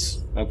 That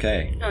hits.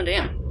 Okay. Oh,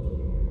 damn.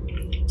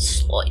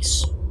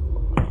 Slice.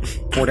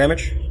 4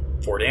 damage.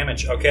 4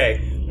 damage. Okay.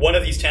 One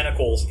of these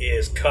tentacles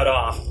is cut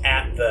off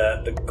at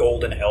the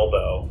golden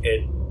elbow.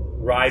 It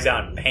writhes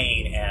out in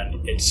pain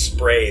and it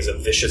sprays a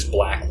vicious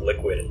black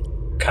liquid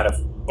kind of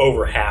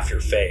over half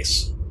your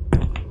face.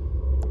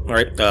 All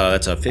right.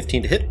 That's a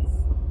 15 to hit.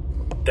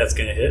 That's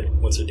gonna hit.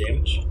 What's the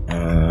damage?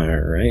 All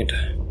right.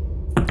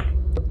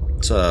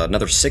 It's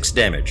another 6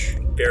 damage.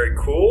 Very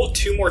cool.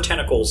 2 more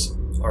tentacles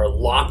are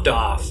lopped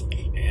off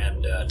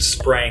and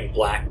spraying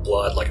black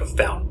blood like a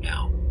fountain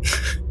now.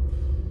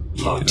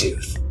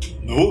 Hawktooth.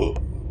 Ooh.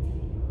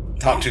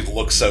 Hawktooth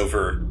looks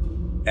over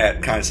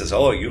at kind of says,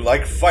 "Oh, you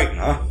like fighting,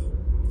 huh?"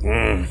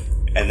 Mm.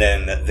 And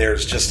then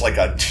there's just like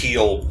a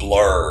teal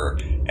blur,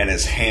 and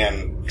his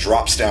hand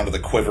drops down to the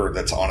quiver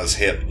that's on his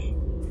hip,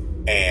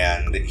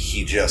 and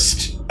he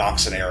just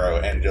knocks an arrow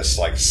and just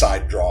like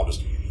side draw,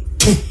 just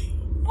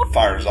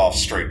fires off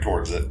straight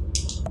towards it.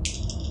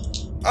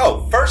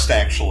 Oh, first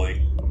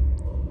actually,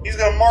 he's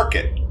gonna mark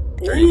it.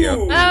 There you go.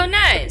 Ooh. Oh,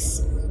 nice.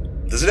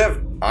 Does it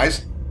have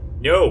eyes?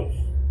 No,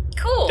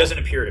 Cool. doesn't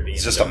appear to be.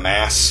 It's just a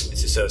mass.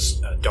 It's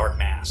just a dark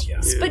mass. Yeah.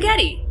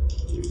 Spaghetti.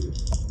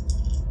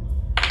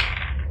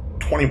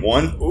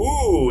 21.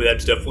 Ooh,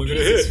 that's definitely gonna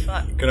Jesus hit.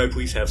 fuck. Can I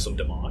please have some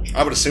damage?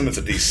 I would assume it's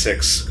a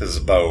D6 because it's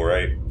a bow,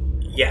 right?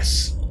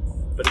 Yes,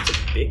 but it's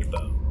a big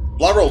bow.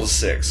 Well, I rolled a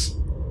 6.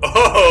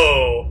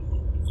 Oh,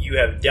 you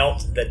have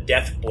dealt the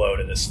death blow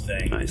to this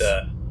thing. Nice.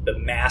 The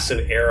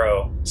massive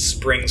arrow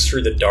springs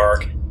through the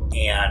dark,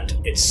 and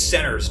it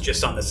centers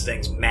just on this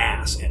thing's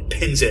mass and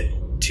pins it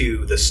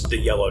to the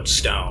yellowed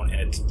stone,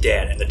 and it's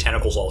dead. And the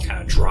tentacles all kind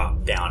of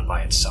drop down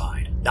by its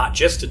side. Not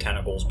just the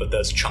tentacles, but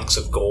those chunks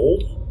of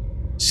gold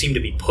seem to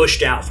be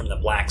pushed out from the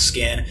black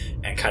skin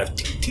and kind of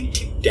tink, tink,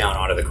 tink down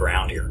onto the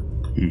ground here.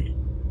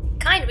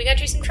 Kind, we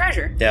got you some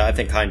treasure. Yeah, I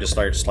think Hein just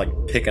starts like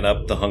picking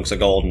up the hunks of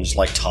gold and just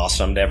like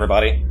tossing them to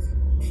everybody.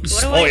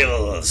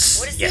 Spoilers.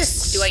 What is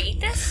this? Do I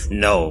eat this?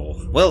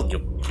 No. Well, you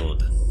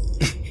could.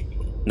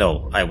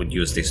 No, I would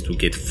use this to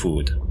get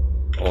food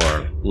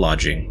or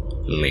lodging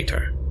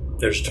later.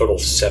 There's a total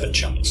of 7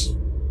 chunks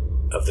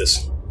of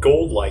this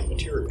gold-like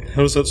material.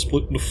 How does that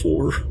split into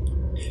 4?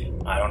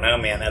 I don't know,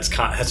 man. That's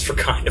for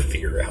Kind to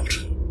figure out.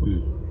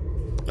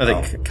 I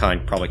think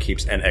Kind probably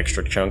keeps an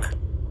extra chunk.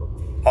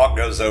 Hawk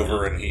goes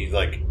over and he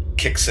like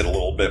kicks it a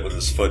little bit with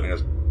his foot and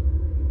goes,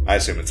 I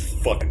assume it's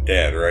fucking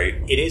dead, right?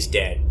 It is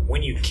dead.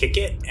 When you kick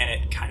it and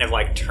it kind of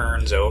like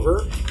turns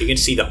over, you can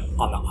see on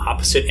the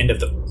opposite end of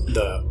the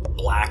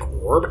black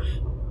orb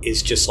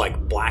is just like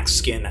black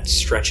skin that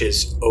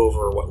stretches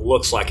over what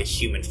looks like a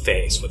human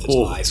face with its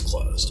eyes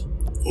closed.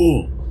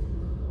 Ooh.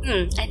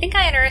 I think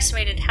I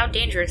underestimated how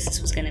dangerous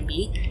this was going to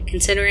be,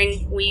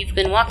 considering we've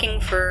been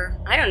walking for,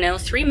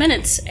 3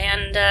 minutes,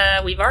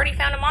 and we've already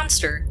found a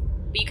monster.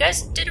 But you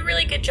guys did a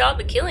really good job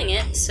of killing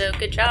it, so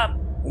good job.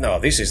 No,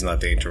 this is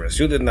not dangerous.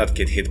 You did not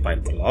get hit by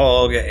the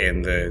log,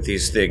 and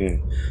this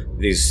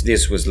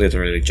was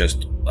literally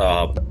just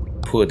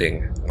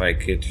pudding.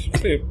 Like, it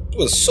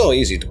was so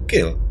easy to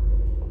kill.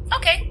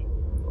 Okay.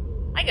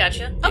 I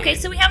gotcha. Okay,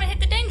 so we haven't hit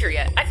the danger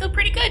yet. I feel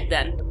pretty good,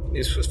 then.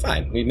 This was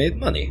fine. We made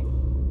money.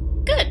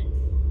 Good.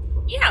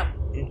 Yeah.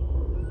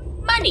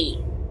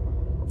 Money.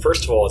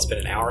 First of all, it's been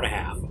an hour and a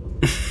half.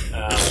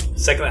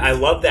 Secondly, I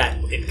love that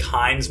in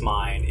Kind's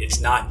mind, it's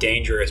not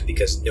dangerous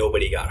because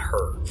nobody got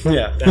hurt.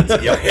 Yeah. That's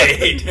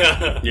great.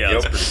 Yeah,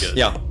 that's pretty good.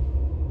 Yeah.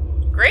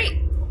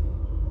 Great.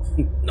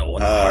 No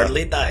one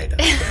hardly died.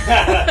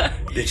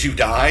 Did you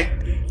die?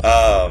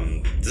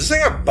 Does this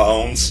thing have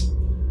bones?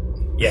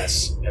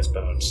 Yes, it has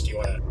bones. Do you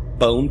want to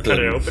Bone cut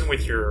it pudding. open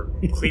with your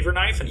cleaver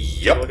knife and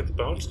take a look at the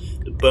bones?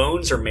 The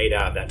bones are made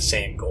out of that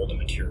same golden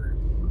material.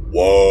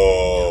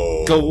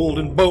 Whoa.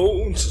 Golden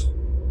bones.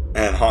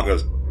 And Hawk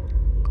goes,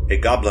 hey,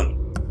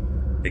 Goblin.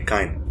 Hey,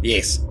 Kind.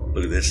 Yes.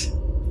 Look at this.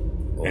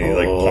 And he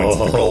like points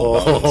at the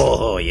gold bones.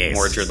 Oh, yes.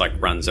 Mordred like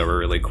runs over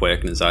really quick,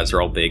 and his eyes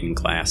are all big and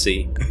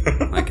glassy,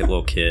 like a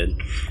little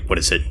kid. What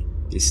is it?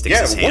 He sticks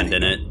his hand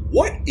in it.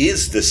 What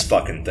is this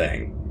fucking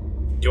thing?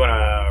 Do you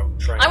want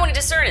to try? I want to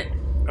discern it.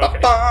 Okay.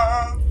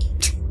 Ba-ba.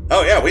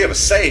 Oh yeah, we have a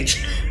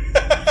sage.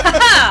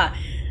 Well,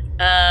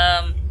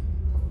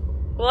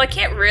 I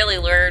can't really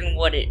learn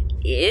what it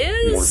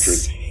is.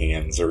 Mordred's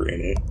hands are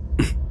in it.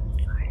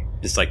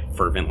 Just like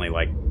fervently,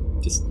 like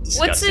just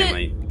What's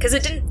disgustingly. it? Because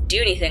it didn't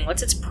do anything.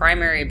 What's its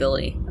primary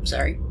ability? I'm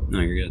sorry. No,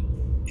 you're good.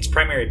 Its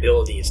primary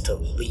ability is to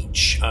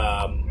leech.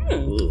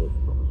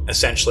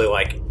 Essentially,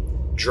 like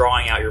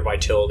drawing out your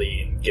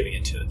vitality and giving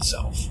it to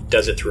itself.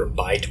 Does it through a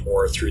bite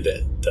or through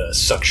the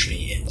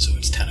suctiony ends of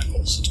its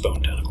tentacles, its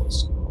bone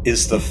tentacles.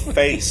 Is the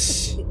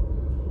face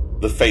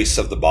the face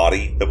of the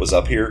body that was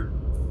up here?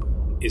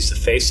 Is the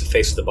face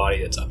of the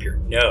body that's up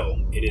here?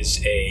 No, it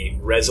is a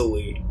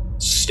resolute,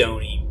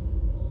 stony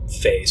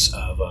face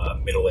of a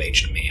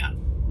middle-aged man.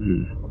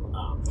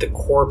 The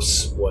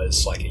corpse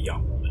was like a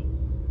young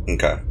woman.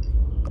 Okay.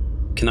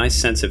 Can I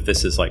sense if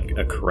this is like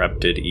a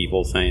corrupted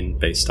evil thing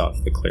based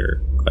off the cleric?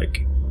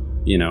 Like,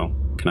 you know,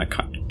 can I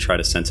try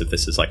to sense if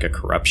this is like a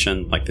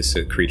corruption? Like this is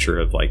a creature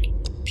of like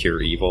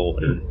pure evil?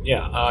 Or...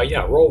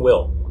 Yeah, roll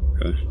will.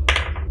 Okay.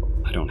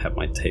 I don't have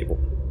my table.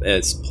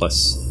 It's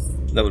plus...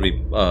 That would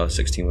be,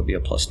 16 would be a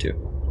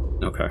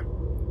 +2. Okay.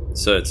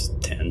 So it's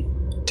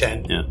 10.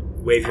 10. Yeah.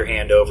 Wave your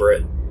hand over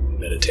it,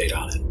 meditate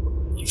on it.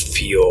 You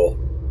feel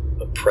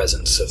the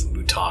presence of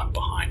Mutak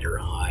behind your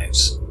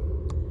eyes.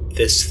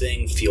 This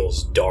thing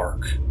feels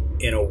dark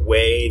in a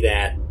way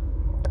that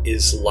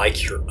is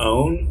like your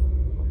own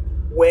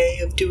way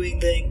of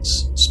doing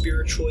things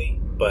spiritually,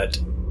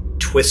 but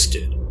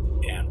twisted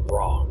and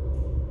wrong.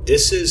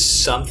 This is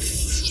some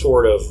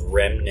sort of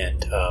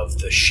remnant of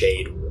the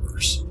Shade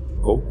Wars.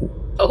 Oh.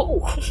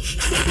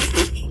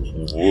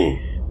 Whoa.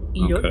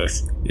 Okay.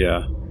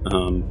 Yeah.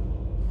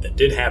 That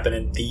did happen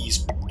in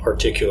these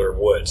particular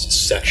woods, this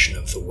section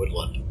of the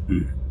woodland.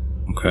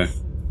 Okay.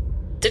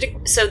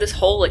 So this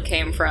hole it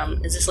came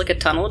from, is this like a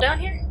tunnel down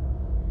here?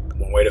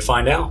 One way to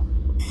find out.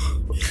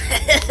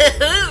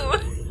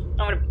 I'm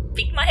gonna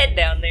peek my head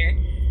down there.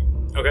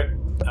 Okay.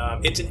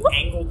 It's an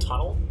angled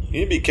tunnel. You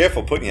need to be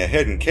careful putting your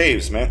head in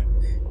caves, man.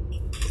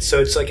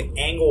 So it's like an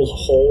angled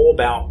hole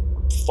about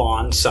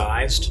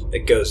fawn-sized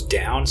that goes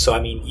down. So, I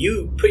mean,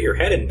 you put your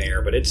head in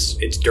there, but it's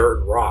dirt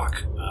and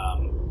rock.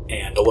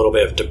 And a little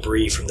bit of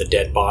debris from the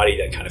dead body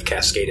that kind of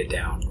cascaded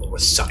down, or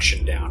was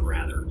suctioned down,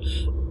 rather.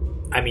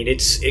 I mean,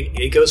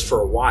 it goes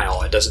for a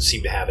while. It doesn't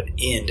seem to have an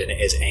end, and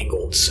it is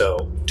angled.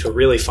 So, to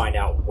really find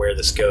out where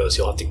this goes,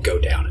 you'll have to go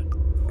down it.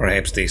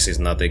 Perhaps this is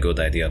not a good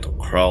idea to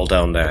crawl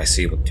down there. I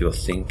see what you're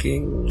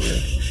thinking.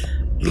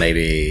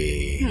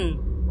 Maybe...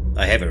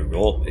 I have a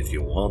rope if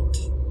you want.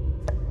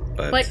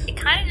 But it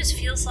kind of just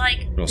feels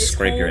like You'll this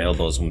scrape your whole-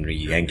 elbows when we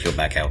yank you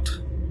back out.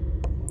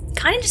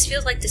 Kind of just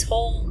feels like this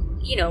whole,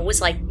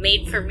 was like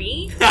made for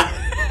me.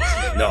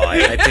 No,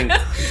 I think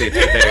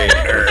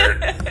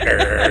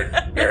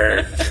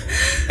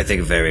I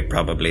think very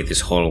probably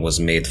this hole was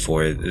made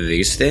for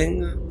this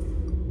thing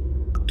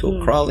to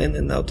crawl in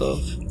and out of.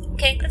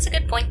 Okay, that's a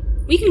good point.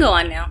 We can go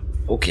on now.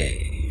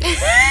 Okay.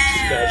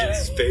 Imagine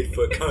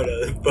Spadefoot coming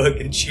out of the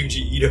fucking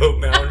Chuji Ito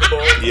mountain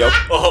bowl. Yep.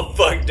 All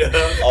fucked up.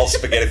 All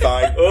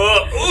spaghettified.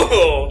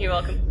 Oh, You're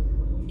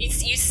welcome.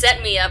 You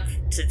set me up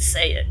to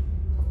say it.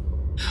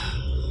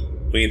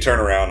 When you turn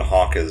around,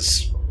 Hawk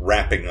is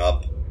wrapping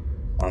up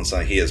on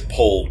something. He has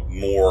pulled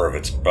more of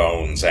its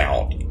bones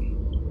out.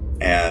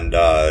 And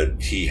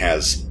he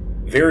has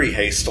very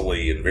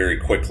hastily and very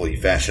quickly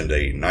fashioned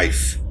a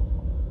knife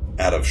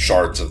out of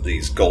shards of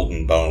these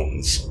golden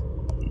bones.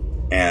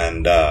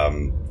 And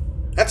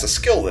that's a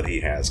skill that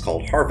he has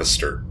called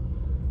Harvester.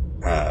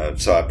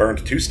 So I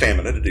burned 2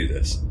 stamina to do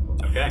this.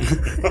 okay.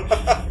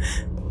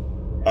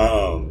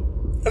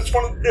 I just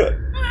wanted to do it.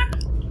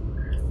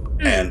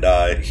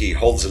 And he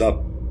holds it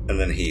up, and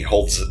then he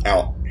holds it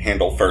out,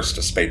 handle first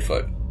to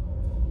Spadefoot.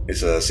 He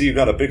says, "See, you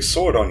got a big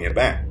sword on your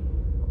back.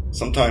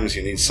 Sometimes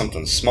you need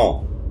something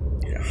small.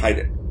 You hide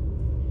it.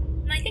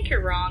 I think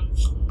you're wrong.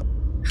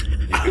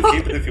 You can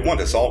keep it if you want.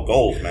 It's all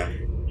gold, man.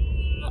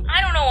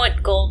 I don't know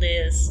what gold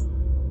is.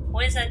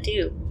 What does that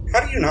do? How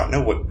do you not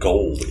know what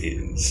gold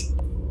is?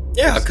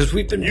 Yeah, because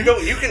we've been... You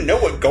can know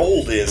what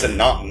gold is and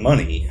not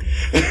money.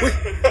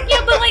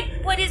 Yeah, but like,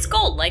 what is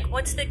gold? Like,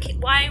 what's the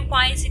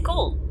why is it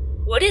gold?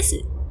 What is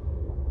it?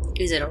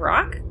 Is it a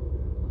rock?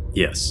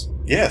 Yes.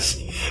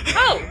 Yes.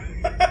 Oh,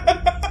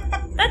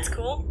 that's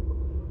cool.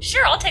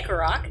 Sure, I'll take a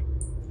rock.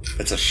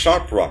 It's a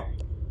sharp rock.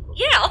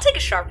 Yeah, I'll take a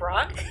sharp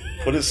rock.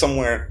 Put it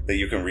somewhere that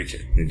you can reach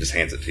it. And he just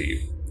hands it to you.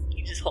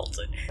 He just holds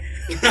it.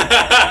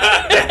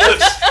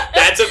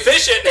 That's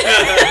efficient.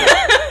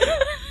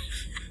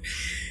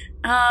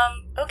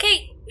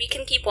 Okay, we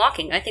can keep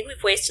walking. I think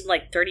we've wasted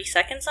like 30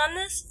 seconds on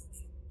this.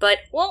 But,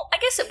 well, I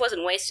guess it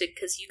wasn't wasted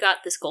because you got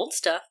this gold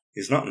stuff.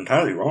 He's not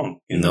entirely wrong.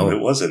 You No. know,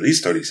 it was at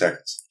least 30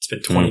 seconds. It's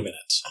been 20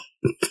 minutes.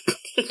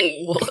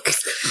 Look.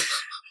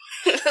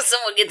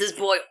 Someone get this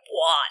boy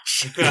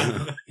watch.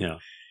 Yeah.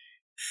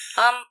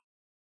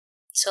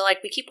 So like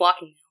we keep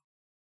walking.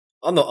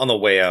 On the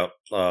way out,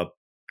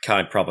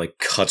 Kai probably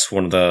cuts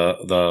one of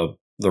the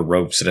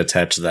ropes that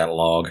attach to that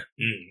log.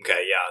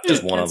 Okay, yeah.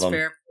 Just one of That's them.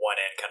 fair. One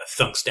end kind of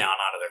thunks down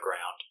onto the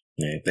ground.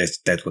 Yeah,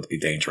 that would be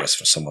dangerous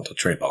for someone to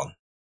trip on.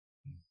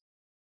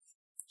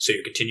 So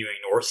you're continuing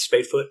north,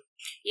 Spadefoot?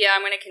 Yeah,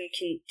 I'm gonna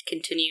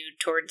continue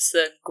towards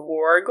the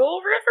Gorgol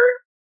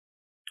River.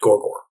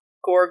 Gorgor.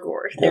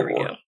 Gorgor. There we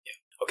Gorgor. go.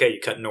 Okay, you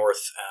cut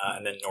north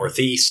and then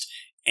northeast,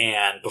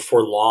 and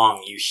before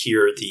long you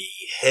hear the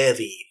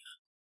heavy,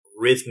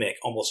 rhythmic,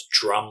 almost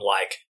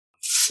drum-like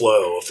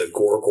flow of the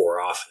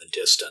Gorgor off in the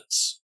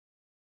distance.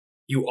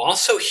 You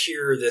also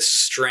hear this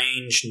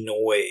strange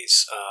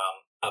noise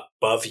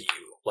above you,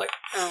 like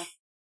Oh.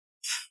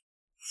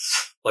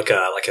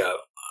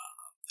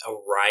 a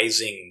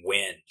rising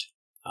wind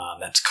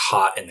that's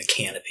caught in the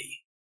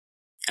canopy.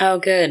 Oh,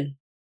 good.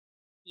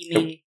 You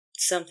mean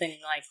something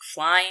like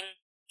flying?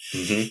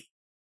 Mm-hmm.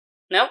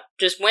 Nope,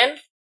 just wind.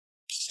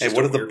 Hey,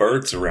 what do the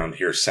birds around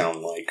here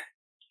sound like?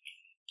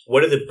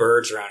 What do the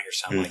birds around here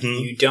sound like?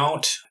 Mhm. You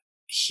don't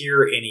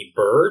hear any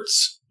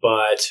birds,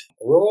 but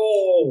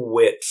roll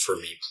wit for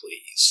me,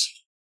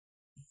 please.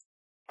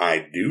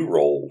 I do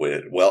roll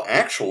wit. Well,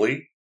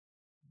 actually,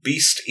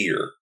 beast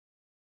ear.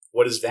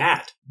 What is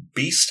that?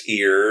 Beast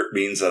ear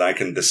means that I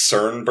can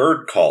discern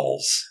bird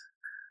calls.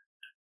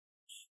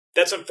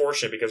 That's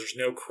unfortunate because there's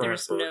no current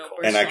There's bird no call.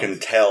 bird And I can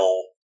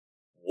tell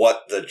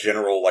what the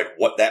general, like,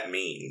 what that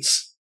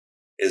means.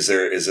 Is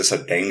this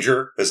a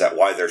danger? Is that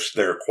why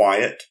they're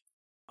quiet?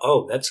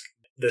 Oh, that's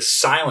the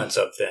silence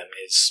of them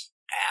is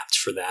apt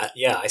for that.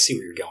 Yeah, I see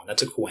where you're going.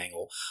 That's a cool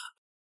angle.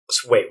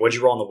 So wait, what'd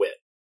you roll on the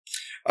wit?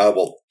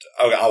 Well,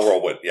 okay, I'll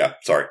roll wit. Yeah,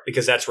 sorry.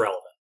 Because that's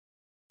relevant.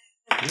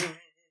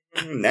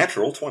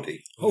 Natural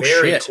 20. Oh,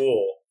 Very shit.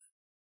 cool.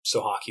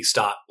 So Hawk, you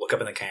stop, look up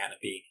in the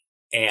canopy,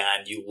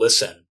 and you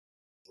listen.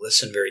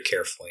 Listen very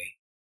carefully.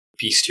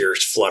 Beast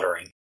ears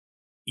fluttering.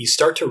 You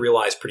start to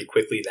realize pretty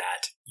quickly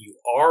that you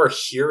are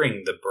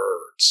hearing the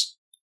birds.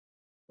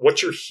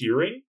 What you're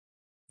hearing,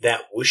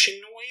 that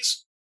whooshing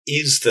noise,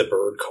 is the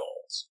bird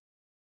calls.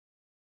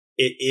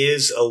 It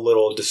is a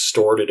little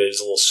distorted, it is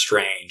a little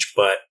strange,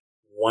 but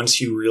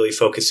once you really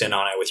focus in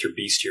on it with your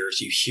beast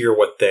ears, you hear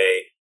what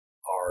they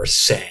are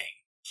saying,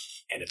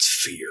 and it's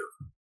fear.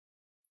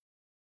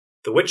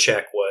 The wit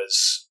check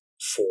was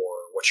for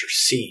what you're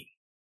seeing,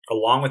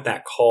 along with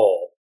that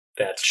call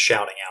that's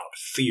shouting out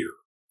fear.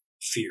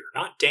 Fear,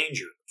 not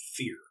danger,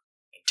 fear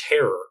and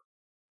terror.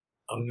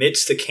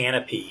 Amidst the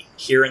canopy,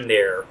 here and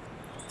there,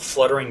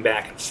 fluttering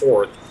back and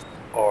forth,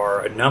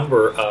 are a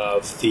number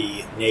of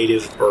the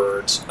native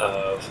birds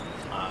of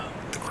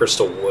the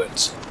Crystal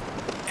Woods.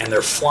 And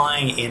they're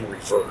flying in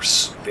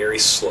reverse, very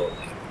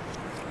slowly.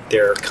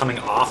 They're coming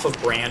off of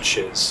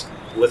branches,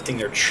 lifting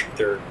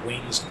their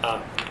wings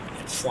up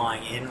and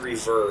flying in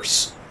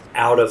reverse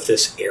out of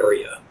this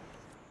area,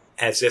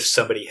 as if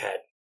somebody had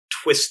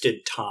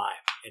twisted time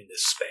in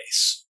this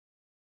space.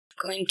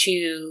 I'm going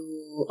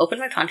to open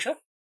my poncho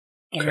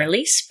and Okay.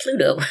 release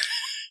Pluto.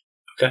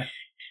 Okay.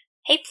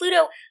 Hey,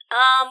 Pluto,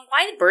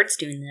 why are the birds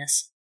doing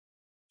this?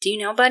 Do you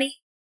know, buddy?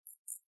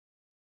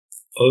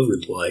 I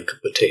would like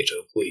a potato,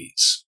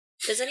 please.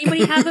 Does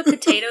anybody have a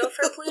potato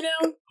for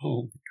Pluto?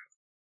 Oh,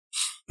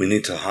 We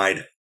need to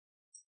hide,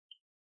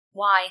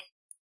 Why?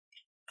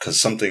 because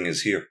something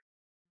is here.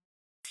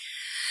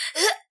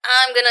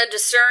 I'm gonna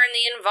discern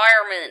the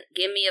environment.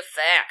 Give me a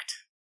fact.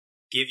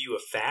 Give you a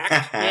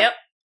fact? Yep.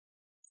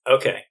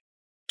 Okay.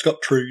 It's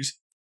got trees.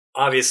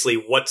 Obviously,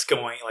 what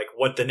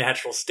the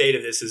natural state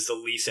of this is the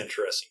least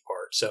interesting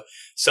part. So,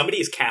 somebody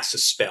has cast a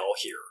spell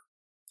here.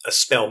 A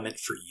spell meant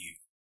for you.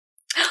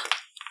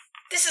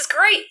 This is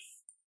great.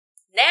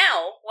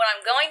 Now, what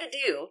I'm going to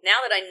do,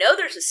 now that I know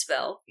there's a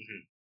spell,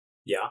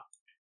 Yeah.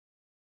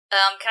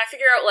 can I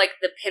figure out, like,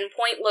 the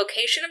pinpoint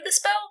location of the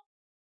spell?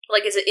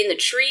 Like, is it in the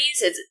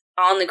trees? Is it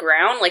on the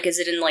ground? Like, is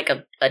it in, like,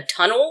 a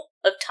tunnel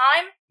of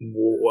time?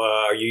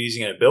 Are you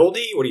using an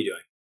ability? What are you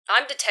doing?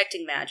 I'm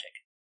detecting magic.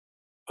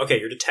 Okay,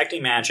 you're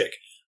detecting magic.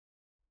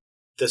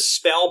 The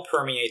spell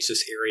permeates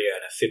this area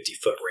in a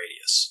 50-foot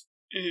radius.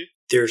 Mhm.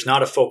 There's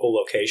not a focal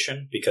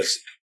location because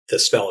the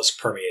spell is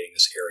permeating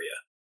this area.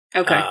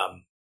 Okay.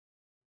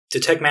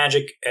 Detect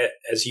magic,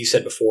 as you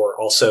said before,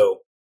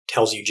 also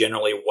tells you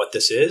generally what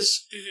this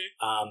is.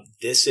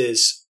 This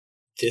is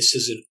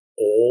an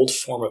old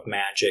form of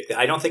magic that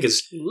I don't think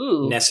is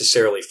Ooh.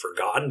 necessarily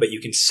forgotten, but you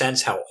can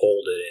sense how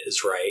old it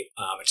is, right?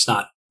 It's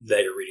not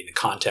that you're reading the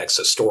context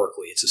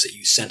historically. It's just that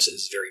you sense it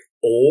is very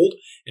old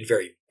and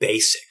very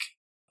basic.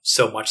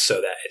 So much so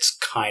that it's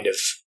kind of,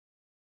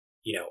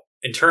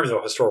 in terms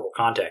of historical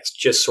context,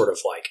 just sort of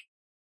like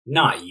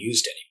not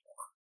used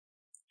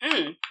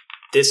anymore.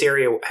 This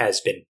area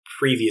has been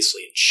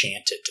previously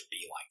enchanted to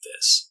be like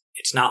this.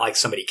 It's not like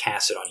somebody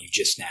cast it on you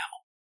just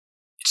now.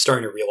 It's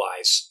starting to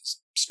realize,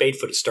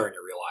 Spadefoot is starting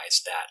to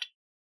realize that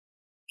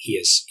he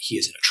is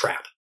in a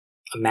trap,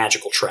 a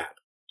magical trap.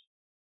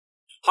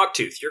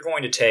 Hawktooth, you're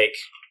going to take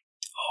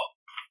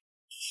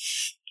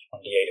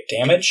 28 of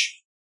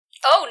damage.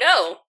 Oh,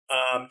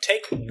 no.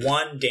 Take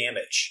 1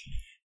 damage.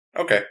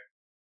 Okay.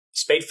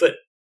 Spadefoot,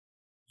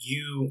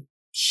 you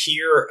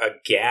hear a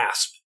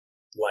gasp,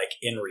 like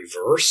in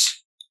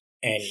reverse,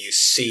 and you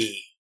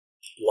see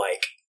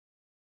like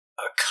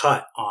a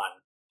cut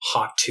on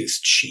Hawktooth's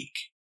cheek.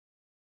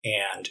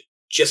 And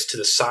just to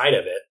the side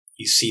of it,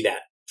 you see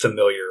that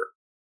familiar,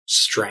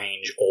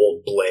 strange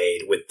old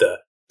blade with the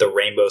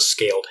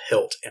rainbow-scaled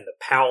hilt, and the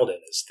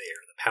paladin is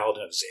there. The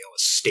paladin of Zale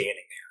is standing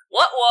there.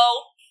 What?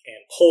 Whoa. And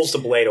pulls the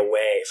blade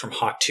away from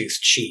Hawktooth's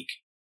cheek.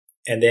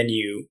 And then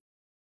you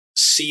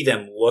see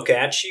them look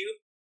at you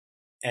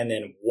and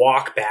then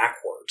walk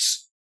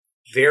backwards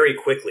very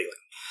quickly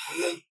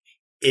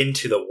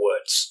into the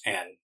woods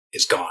and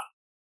is gone.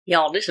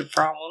 Y'all, this is a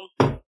problem.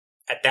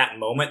 At that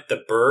moment,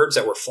 the birds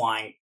that were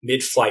flying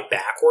mid-flight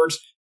backwards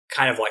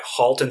kind of like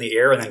halt in the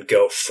air and then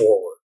go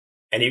forward.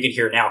 And you can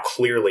hear now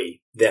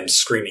clearly them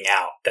screaming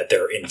out that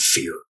they're in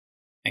fear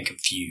and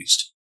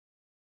confused.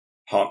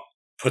 Hawk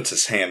puts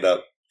his hand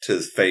up to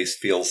his face,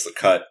 feels the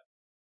cut.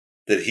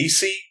 Did he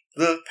see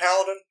the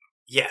paladin?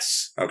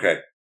 Yes. Okay.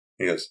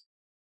 He goes,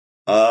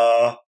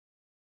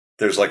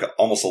 there's like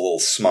almost a little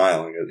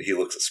smile. And he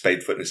looks at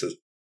Spadefoot and he says,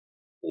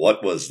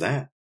 "What was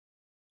that?"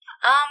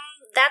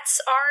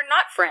 That's our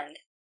not friend.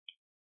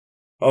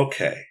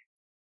 Okay.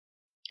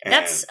 And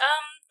That's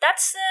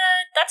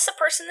the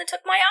person that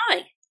took my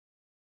eye.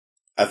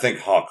 I think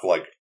Hawk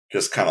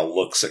just kind of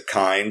looks at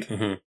Kind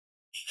Mhm.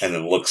 and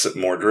then looks at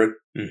Mordred.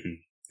 Mm-hmm.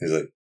 He's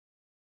like,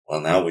 "Well,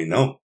 now we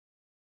know."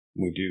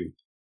 We do.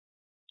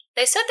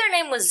 They said their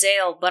name was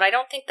Zale, but I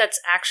don't think that's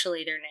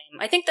actually their name.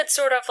 I think that's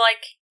sort of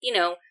like,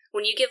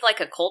 when you give like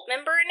a cult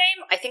member a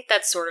name, I think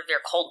that's sort of their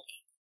cult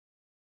name.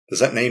 Does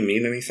that name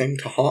mean anything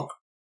to Hawk?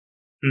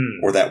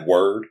 Or that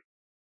word?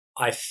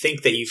 I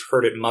think that you've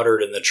heard it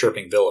muttered in the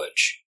Chirping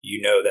Village.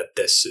 You know that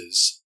this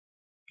is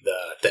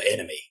the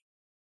enemy.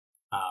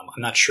 I'm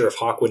not sure if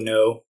Hawk would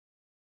know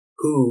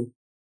who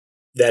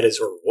that is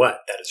or what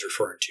that is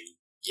referring to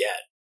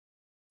yet.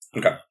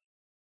 Okay.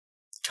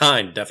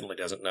 Tyne definitely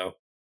doesn't know.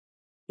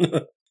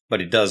 But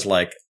he does,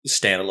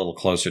 stand a little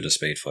closer to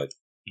Spadefoot.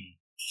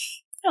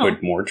 Oh.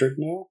 Would Mordred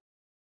know?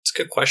 It's a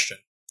good question.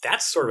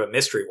 That's sort of a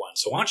mystery one,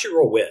 so why don't you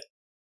roll wit?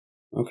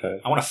 Okay.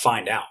 I want to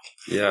find out.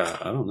 Yeah,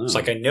 I don't know. It's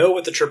like I know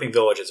what the Chirping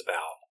Village is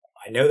about.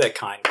 I know that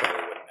Kind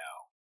probably wouldn't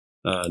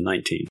know.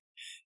 19.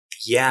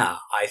 Yeah,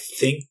 I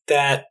think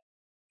that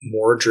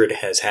Mordred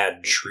has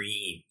had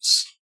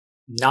dreams.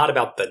 Not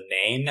about the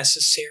name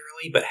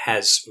necessarily, but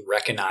has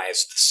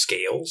recognized the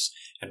scales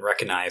and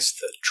recognized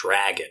the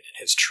dragon in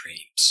his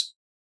dreams.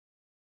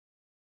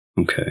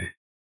 Okay.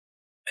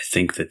 I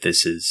think that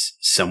this is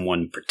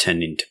someone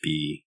pretending to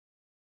be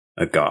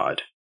a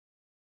god.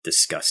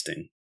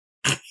 Disgusting.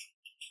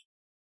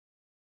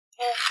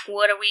 Well,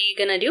 what are we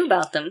gonna do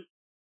about them?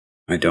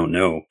 I don't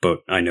know, but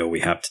I know we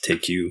have to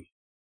take you.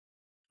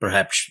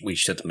 Perhaps we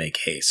should make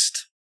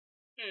haste.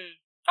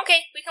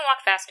 Okay, we can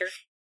walk faster.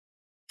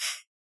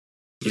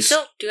 You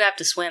still do have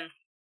to swim.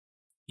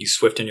 You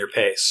swift in your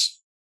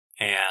pace,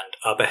 and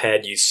up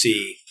ahead you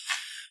see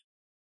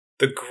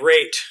the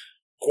great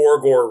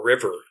Gorgor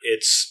River.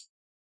 Its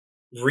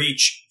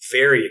reach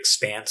very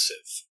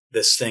expansive.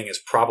 This thing is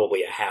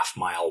probably a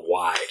half-mile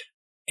wide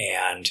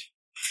and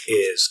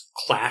is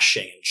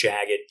clashing in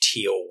jagged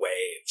teal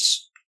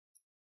waves.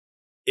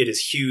 It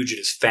is huge, it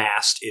is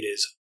fast, it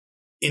is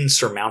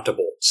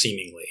insurmountable,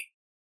 seemingly.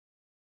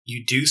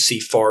 You do see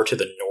far to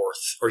the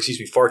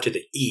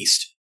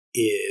east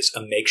is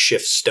a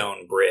makeshift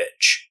stone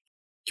bridge,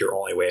 your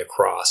only way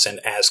across. And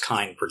as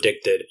Kyne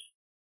predicted,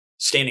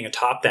 standing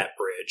atop that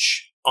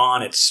bridge,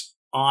 on its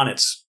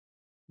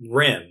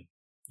rim,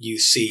 you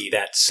see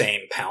that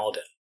same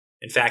paladin.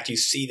 In fact, you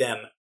see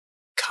them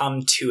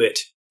come to it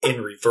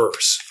in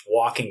reverse,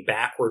 walking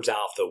backwards out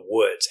of the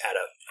woods at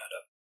a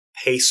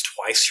pace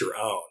twice your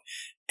own,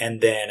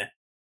 and then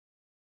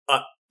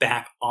up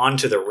back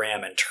onto the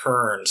rim and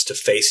turns to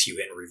face you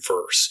in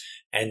reverse.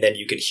 And then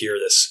you can hear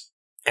this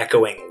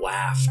echoing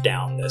laugh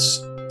down this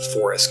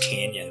forest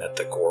canyon that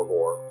the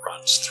Gorgor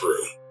runs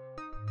through.